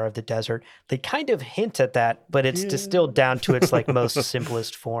Stilgar of the desert? They kind of hint at that, but it's distilled down to its like most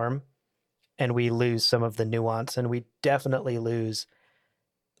simplest form. And we lose some of the nuance, and we definitely lose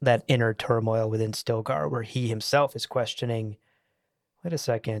that inner turmoil within Stilgar where he himself is questioning, wait a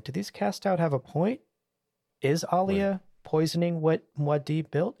second, do these cast out have a point? Is Alia poisoning what Muad'Dib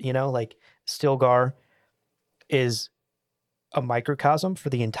built? You know, like Stilgar is a microcosm for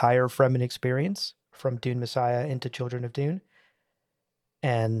the entire Fremen experience from Dune Messiah into Children of Dune.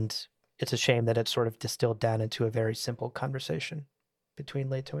 And it's a shame that it's sort of distilled down into a very simple conversation between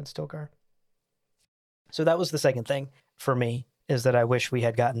Leto and Stilgar. So that was the second thing for me, is that I wish we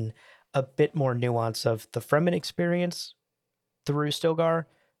had gotten a bit more nuance of the Fremen experience through Stilgar,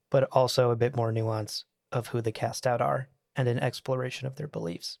 but also a bit more nuance of who the cast out are and an exploration of their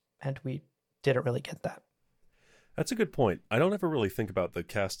beliefs. And we didn't really get that. That's a good point. I don't ever really think about the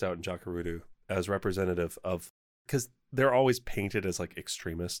cast out in Jacurudu as representative of, because they're always painted as like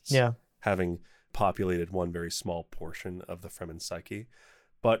extremists, having populated one very small portion of the Fremen psyche.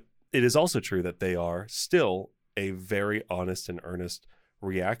 But it is also true that they are still a very honest and earnest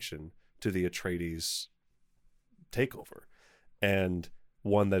reaction to the Atreides takeover, and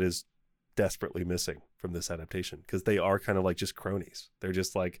one that is desperately missing from this adaptation, because they are kind of like just cronies. They're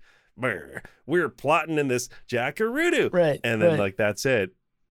just like, we're plotting in this Jacurudu, right? And then like that's it.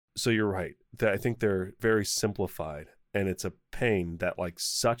 So you're right. I think they're very simplified, and it's a pain that like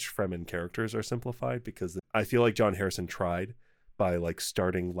such Fremen characters are simplified, because I feel like John Harrison tried by like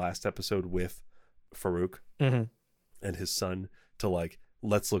starting last episode with Farouk and his son to like,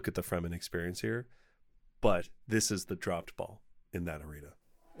 let's look at the Fremen experience here. But this is the dropped ball in that arena.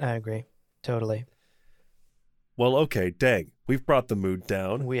 I agree. Totally. Well, okay, dang. We've brought the mood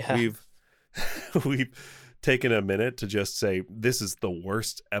down. We've taken a minute to just say this is the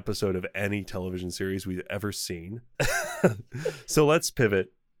worst episode of any television series we've ever seen. So let's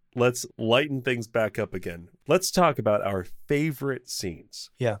pivot. Let's lighten things back up again. Let's talk about our favorite scenes.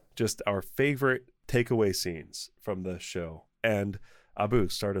 Yeah. Just our favorite takeaway scenes from the show. And Abu,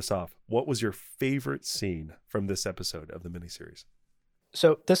 start us off. What was your favorite scene from this episode of the miniseries?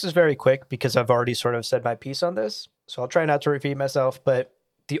 So this is very quick because I've already sort of said my piece on this. So I'll try not to repeat myself, but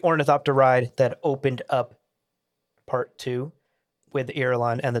the ornithopter ride that opened up part 2 with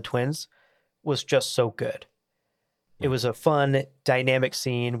Irulan and the twins was just so good. It was a fun, dynamic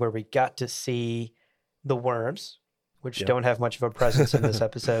scene where we got to see the worms, which don't have much of a presence in this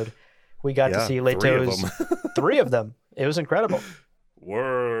episode. We got to see Leto's 3 of them. It was incredible.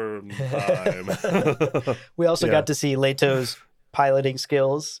 Worm time. We also got to see Leto's piloting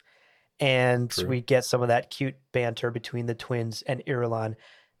skills, and we get some of that cute banter between the twins and Irulan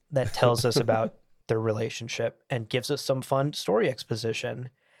that tells us about their relationship and gives us some fun story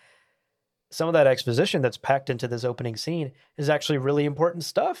exposition. Some of that exposition that's packed into this opening scene is actually really important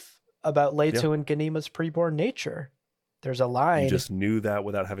stuff about Leto and Ganima's preborn nature. There's a line. You just knew that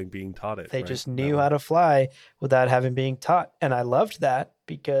without having been taught it. They just knew how to fly without having been taught. And I loved that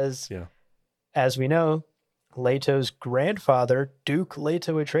because, as we know, Leto's grandfather, Duke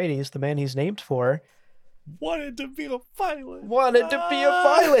Leto Atreides, the man he's named for, wanted to be a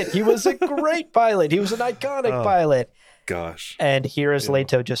pilot. He was a great pilot. He was an iconic pilot. Gosh. And here is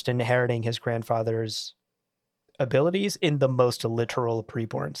Leto just inheriting his grandfather's abilities in the most literal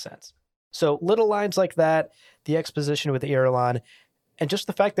preborn sense. So little lines like that, the exposition with Irulan, and just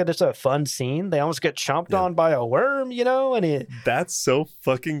the fact that it's a fun scene. They almost get chomped on by a worm, you know? And that's so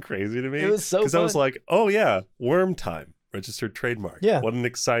fucking crazy to me. It was so fun. Because I was like, oh yeah, worm time, registered trademark. Yeah. What an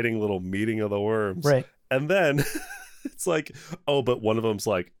exciting little meeting of the worms. Right. And then it's like, oh, but one of them's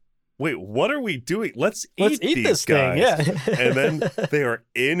like, wait, what are we doing? Let's eat these this guys. Thing. Yeah. And then they are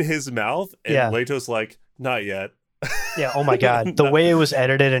in his mouth, and Leto's like, not yet. Yeah. Oh my God. The way it was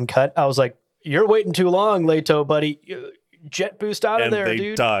edited and cut, I was like, you're waiting too long, Leto, buddy. Jet boost out of there, dude.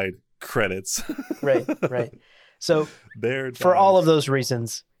 And they died. Credits. Right. So for all of those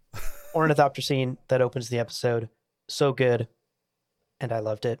reasons, ornithopter scene that opens the episode, so good. And I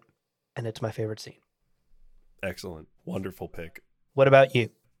loved it. And it's my favorite scene. Excellent. Wonderful pick. What about you?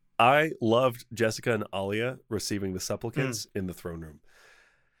 I loved Jessica and Alia receiving the supplicants in the throne room.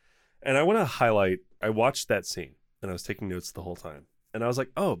 And I want to highlight, I watched that scene and I was taking notes the whole time. And I was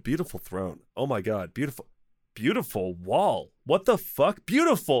like, oh, beautiful throne. Oh my God, beautiful wall. What the fuck?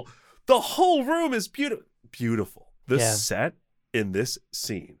 Beautiful. The whole room is beautiful. The set in this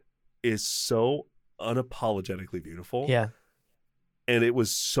scene is so unapologetically beautiful. Yeah. And it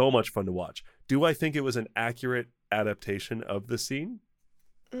was so much fun to watch. Do I think it was an accurate adaptation of the scene?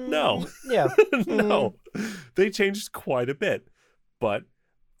 No. Yeah. No. They changed quite a bit. But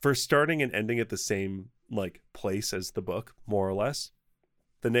for starting and ending at the same like place as the book, more or less,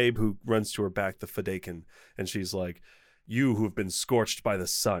 the Nabe who runs to her back, the Fedaykin, and she's like, you who've been scorched by the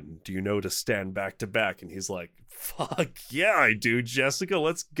sun, do you know to stand back to back? And he's like, fuck yeah, I do, Jessica,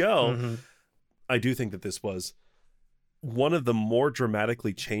 let's go. Mm-hmm. I do think that this was one of the more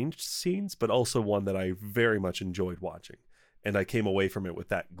dramatically changed scenes, but also one that I very much enjoyed watching. And I came away from it with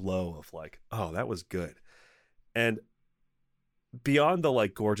that glow of like, oh, that was good. And beyond the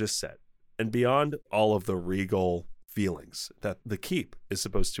like gorgeous set and beyond all of the regal feelings that the keep is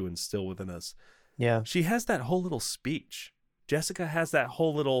supposed to instill within us, yeah, she has that whole little speech. Jessica has that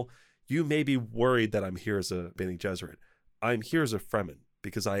whole little, you may be worried that I'm here as a Bene Gesserit. I'm here as a Fremen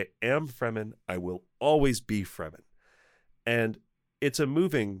because I am Fremen. I will always be Fremen. And it's a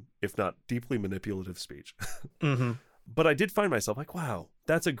moving, if not deeply manipulative speech. mm-hmm. But I did find myself like, wow,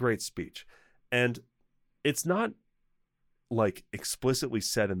 that's a great speech. And it's not like explicitly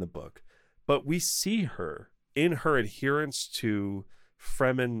said in the book, but we see her in her adherence to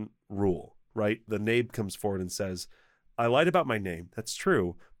Fremen rule, right? The Nabe comes forward and says, I lied about my name. That's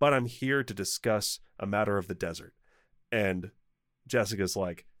true. But I'm here to discuss a matter of the desert. And Jessica's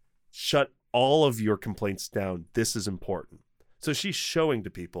like, shut all of your complaints down. This is important. So she's showing to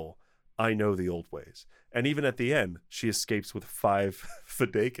people, I know the old ways. And even at the end, she escapes with 5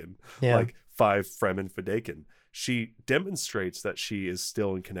 Fedaykin, like 5 Fremen Fedaykin. She demonstrates that she is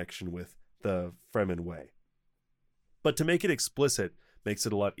still in connection with the Fremen way. But to make it explicit makes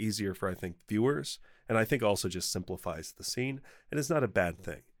it a lot easier for, I think, viewers. And I think also just simplifies the scene. And it's not a bad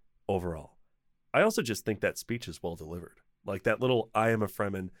thing overall. I also just think that speech is well delivered. Like that little, I am a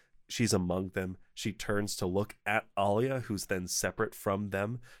Fremen. She's among them. She turns to look at Alia, who's then separate from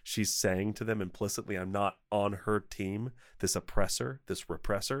them. She's saying to them implicitly, I'm not on her team, this oppressor, this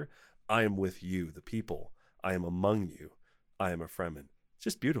repressor. I am with you, the people. I am among you. I am a Fremen.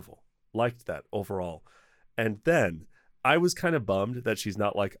 Just beautiful. Liked that overall. And then I was kind of bummed that she's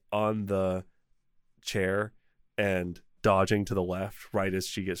not like on the chair and dodging to the left right as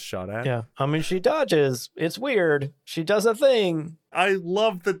she gets shot at. Yeah. I mean, she dodges. It's weird. She does a thing. I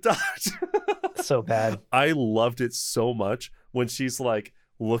love the dodge. So bad. I loved it so much when she's like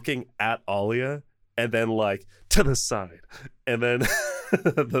looking at Alia and then like to the side and then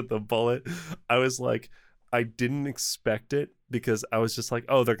the bullet. I was like, I didn't expect it because I was just like,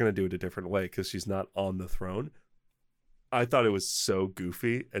 oh, they're going to do it a different way because she's not on the throne. I thought it was so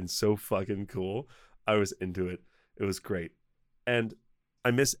goofy and so fucking cool. I was into it. It was great. And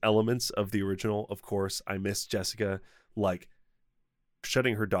I miss elements of the original, of course. I miss Jessica like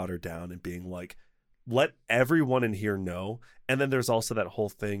shutting her daughter down and being like, let everyone in here know. And then there's also that whole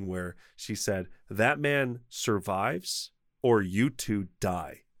thing where she said, that man survives or you two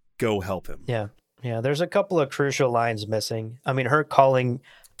die. Go help him. Yeah. Yeah. There's a couple of crucial lines missing. I mean, her calling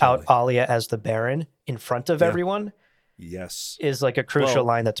out Alia as the Baron in front of everyone. Yes. Is like a crucial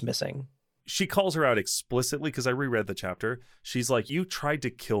line that's missing. She calls her out explicitly because I reread the chapter. She's like, you tried to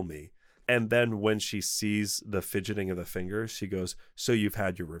kill me. And then when she sees the fidgeting of the fingers, she goes, so you've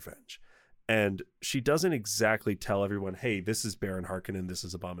had your revenge. And she doesn't exactly tell everyone, hey, this is Baron Harkonnen, this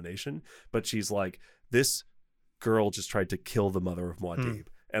is Abomination. But she's like, this girl just tried to kill the mother of Muad'Dib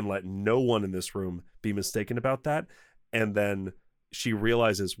and let no one in this room be mistaken about that. And then she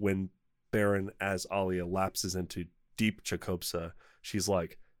realizes when Baron, as Alia, lapses into deep Chakobsa, she's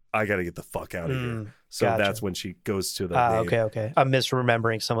like, I got to get the fuck out of here. So that's when she goes to the Okay. I'm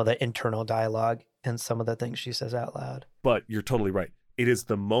misremembering some of the internal dialogue and some of the things she says out loud. But you're totally right. It is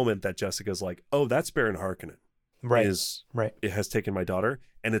the moment that Jessica's like, oh, that's Baron Harkonnen. Right. It has taken my daughter.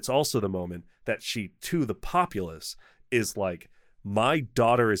 And it's also the moment that she, to the populace, is like, my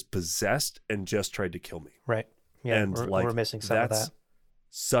daughter is possessed and just tried to kill me. Right. Yeah. And we're missing some of that.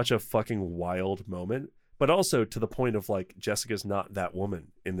 Such a fucking wild moment. But also to the point of like, Jessica's not that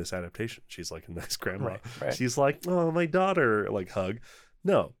woman in this adaptation. She's like a nice grandma. Right. She's like, oh, my daughter, like hug.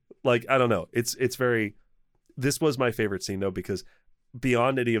 No, like, I don't know. It's very, this was my favorite scene though, because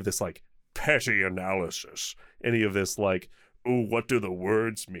beyond any of this like petty analysis, any of this like, oh, what do the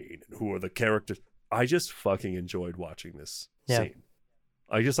words mean? And who are the characters? I just fucking enjoyed watching this scene.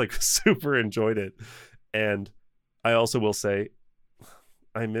 I just like super enjoyed it. And I also will say,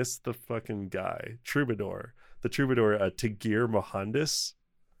 I miss the fucking guy, Troubadour. The Troubadour, Tagir Mohandas.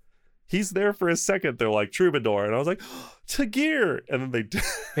 He's there for a second. They're like, Troubadour. And I was like, oh, Tagir. And then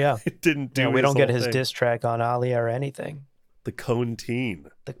they didn't do we don't get his thing. diss track on Alia or anything. The cone teen.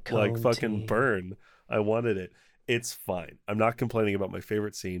 The cone fucking teen. burn. I wanted it. It's fine. I'm not complaining about my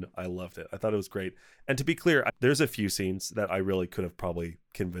favorite scene. I loved it. I thought it was great. And to be clear, there's a few scenes that I really could have probably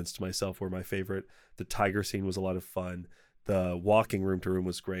convinced myself were my favorite. The tiger scene was a lot of fun. The walking room to room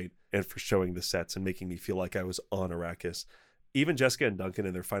was great. And for showing the sets and making me feel like I was on Arrakis. Even Jessica and Duncan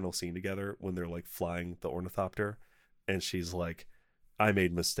in their final scene together when they're like flying the ornithopter. And she's like, I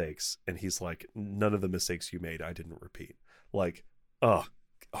made mistakes. And he's like, none of the mistakes you made, I didn't repeat. Like,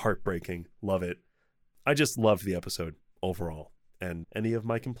 heartbreaking. Love it. I just loved the episode overall. And any of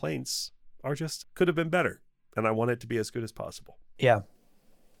my complaints are just could have been better. And I want it to be as good as possible. Yeah.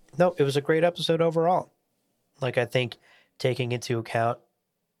 No, it was a great episode overall. Like, I think taking into account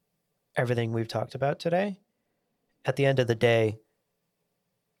everything we've talked about today, at the end of the day,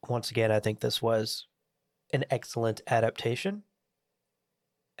 once again, I think this was an excellent adaptation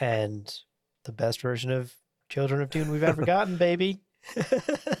and the best version of Children of Dune we've ever gotten, baby.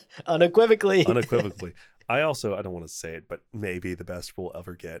 Unequivocally. I don't want to say it, but maybe the best we'll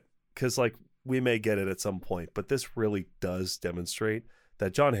ever get. Because, like, we may get it at some point, but this really does demonstrate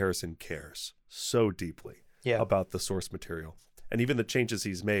that John Harrison cares so deeply about the source material. And even the changes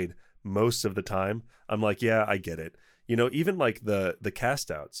he's made, most of the time, I'm like, yeah, I get it. You know, even like the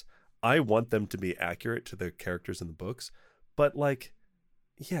cast outs, I want them to be accurate to the characters in the books. But, like,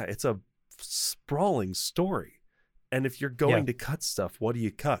 yeah, it's a sprawling story. And if you're going to cut stuff, what do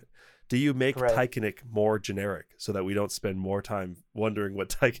you cut? Do you make Tychonic more generic so that we don't spend more time wondering what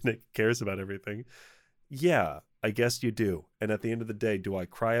Tychonic cares about everything? Yeah, I guess you do. And at the end of the day, do I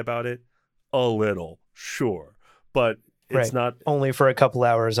cry about it? A little, sure. But it's not... Only for a couple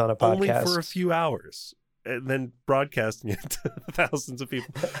hours on a podcast. Only for a few hours. And then broadcasting it to thousands of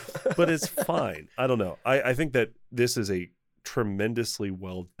people. But it's fine. I don't know. I think that this is a tremendously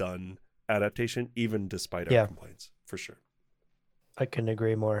well done adaptation, even despite our complaints, for sure. I couldn't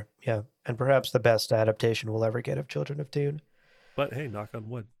agree more. Yeah. And perhaps the best adaptation we'll ever get of Children of Dune. But hey, knock on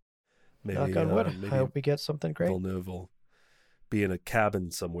wood. Maybe, knock on wood. I hope we get something great. Villeneuve will be in a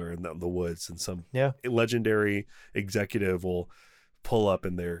cabin somewhere in the woods, and some legendary executive will pull up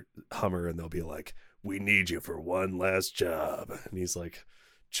in their Hummer and they'll be like, we need you for one last job. And he's like,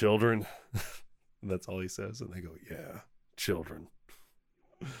 children? That's all he says. And they go, yeah, children.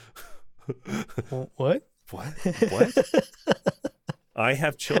 What? I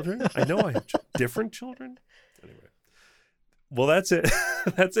have children? I know I have different children? Anyway. Well, that's it.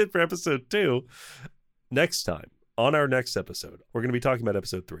 That's it for episode 2. Next time, on our next episode, we're going to be talking about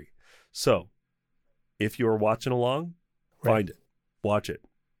episode 3. So, if you are watching along, find it. Watch it.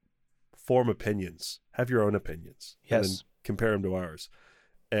 Form opinions. Have your own opinions. Yes. And then compare them to ours.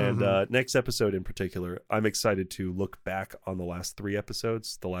 And next episode in particular, I'm excited to look back on the last 3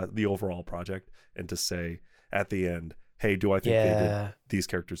 episodes, the overall project, and to say at the end, hey, do I think they did these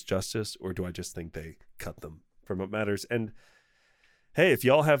characters justice, or do I just think they cut them from what matters? And hey, if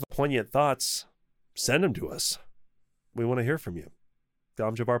y'all have poignant thoughts, send them to us. We want to hear from you.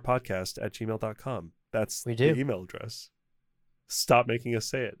 domjabarpodcast@gmail.com. That's the email address. Stop making us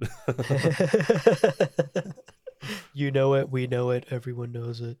say it. You know it. We know it. Everyone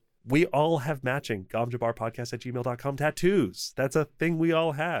knows it. We all have matching domjabarpodcast@gmail.com tattoos. That's a thing we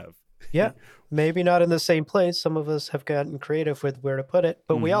all have. Yeah. Maybe not in the same place. Some of us have gotten creative with where to put it,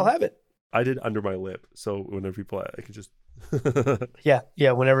 but we all have it. I did under my lip. So whenever people, I can just...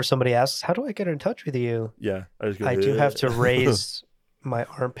 Yeah. Whenever somebody asks, how do I get in touch with you? Yeah. I do have to raise my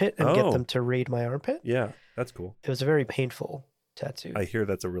armpit and get them to read my armpit. Yeah. That's cool. It was a very painful tattoo. I hear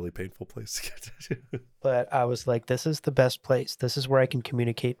that's a really painful place to get tattooed. But I was like, this is the best place. This is where I can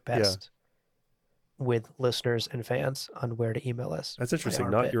communicate best with listeners and fans on where to email us. That's interesting.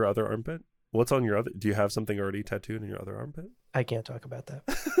 Not your other armpit? What's on your other? Do you have something already tattooed in your other armpit? I can't talk about that.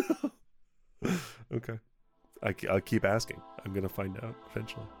 Okay. I'll keep asking. I'm going to find out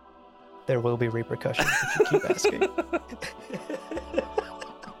eventually. There will be repercussions if you keep asking.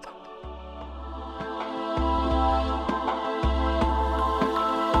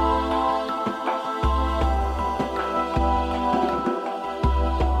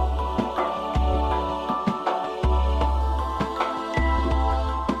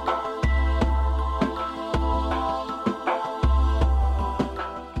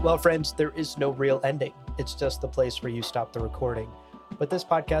 Well, friends, there is no real ending. It's just the place where you stop the recording. But this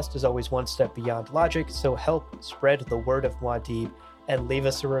podcast is always one step beyond logic, so help spread the word of Muad'Dib and leave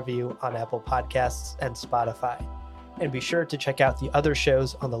us a review on Apple Podcasts and Spotify. And be sure to check out the other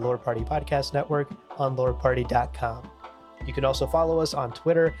shows on the Lore Party Podcast Network on loreparty.com. You can also follow us on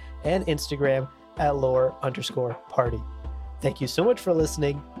Twitter and Instagram at lore_party. Thank you so much for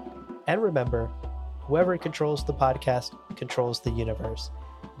listening, and remember, whoever controls the podcast controls the universe.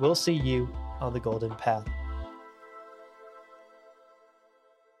 We'll see you on the golden path.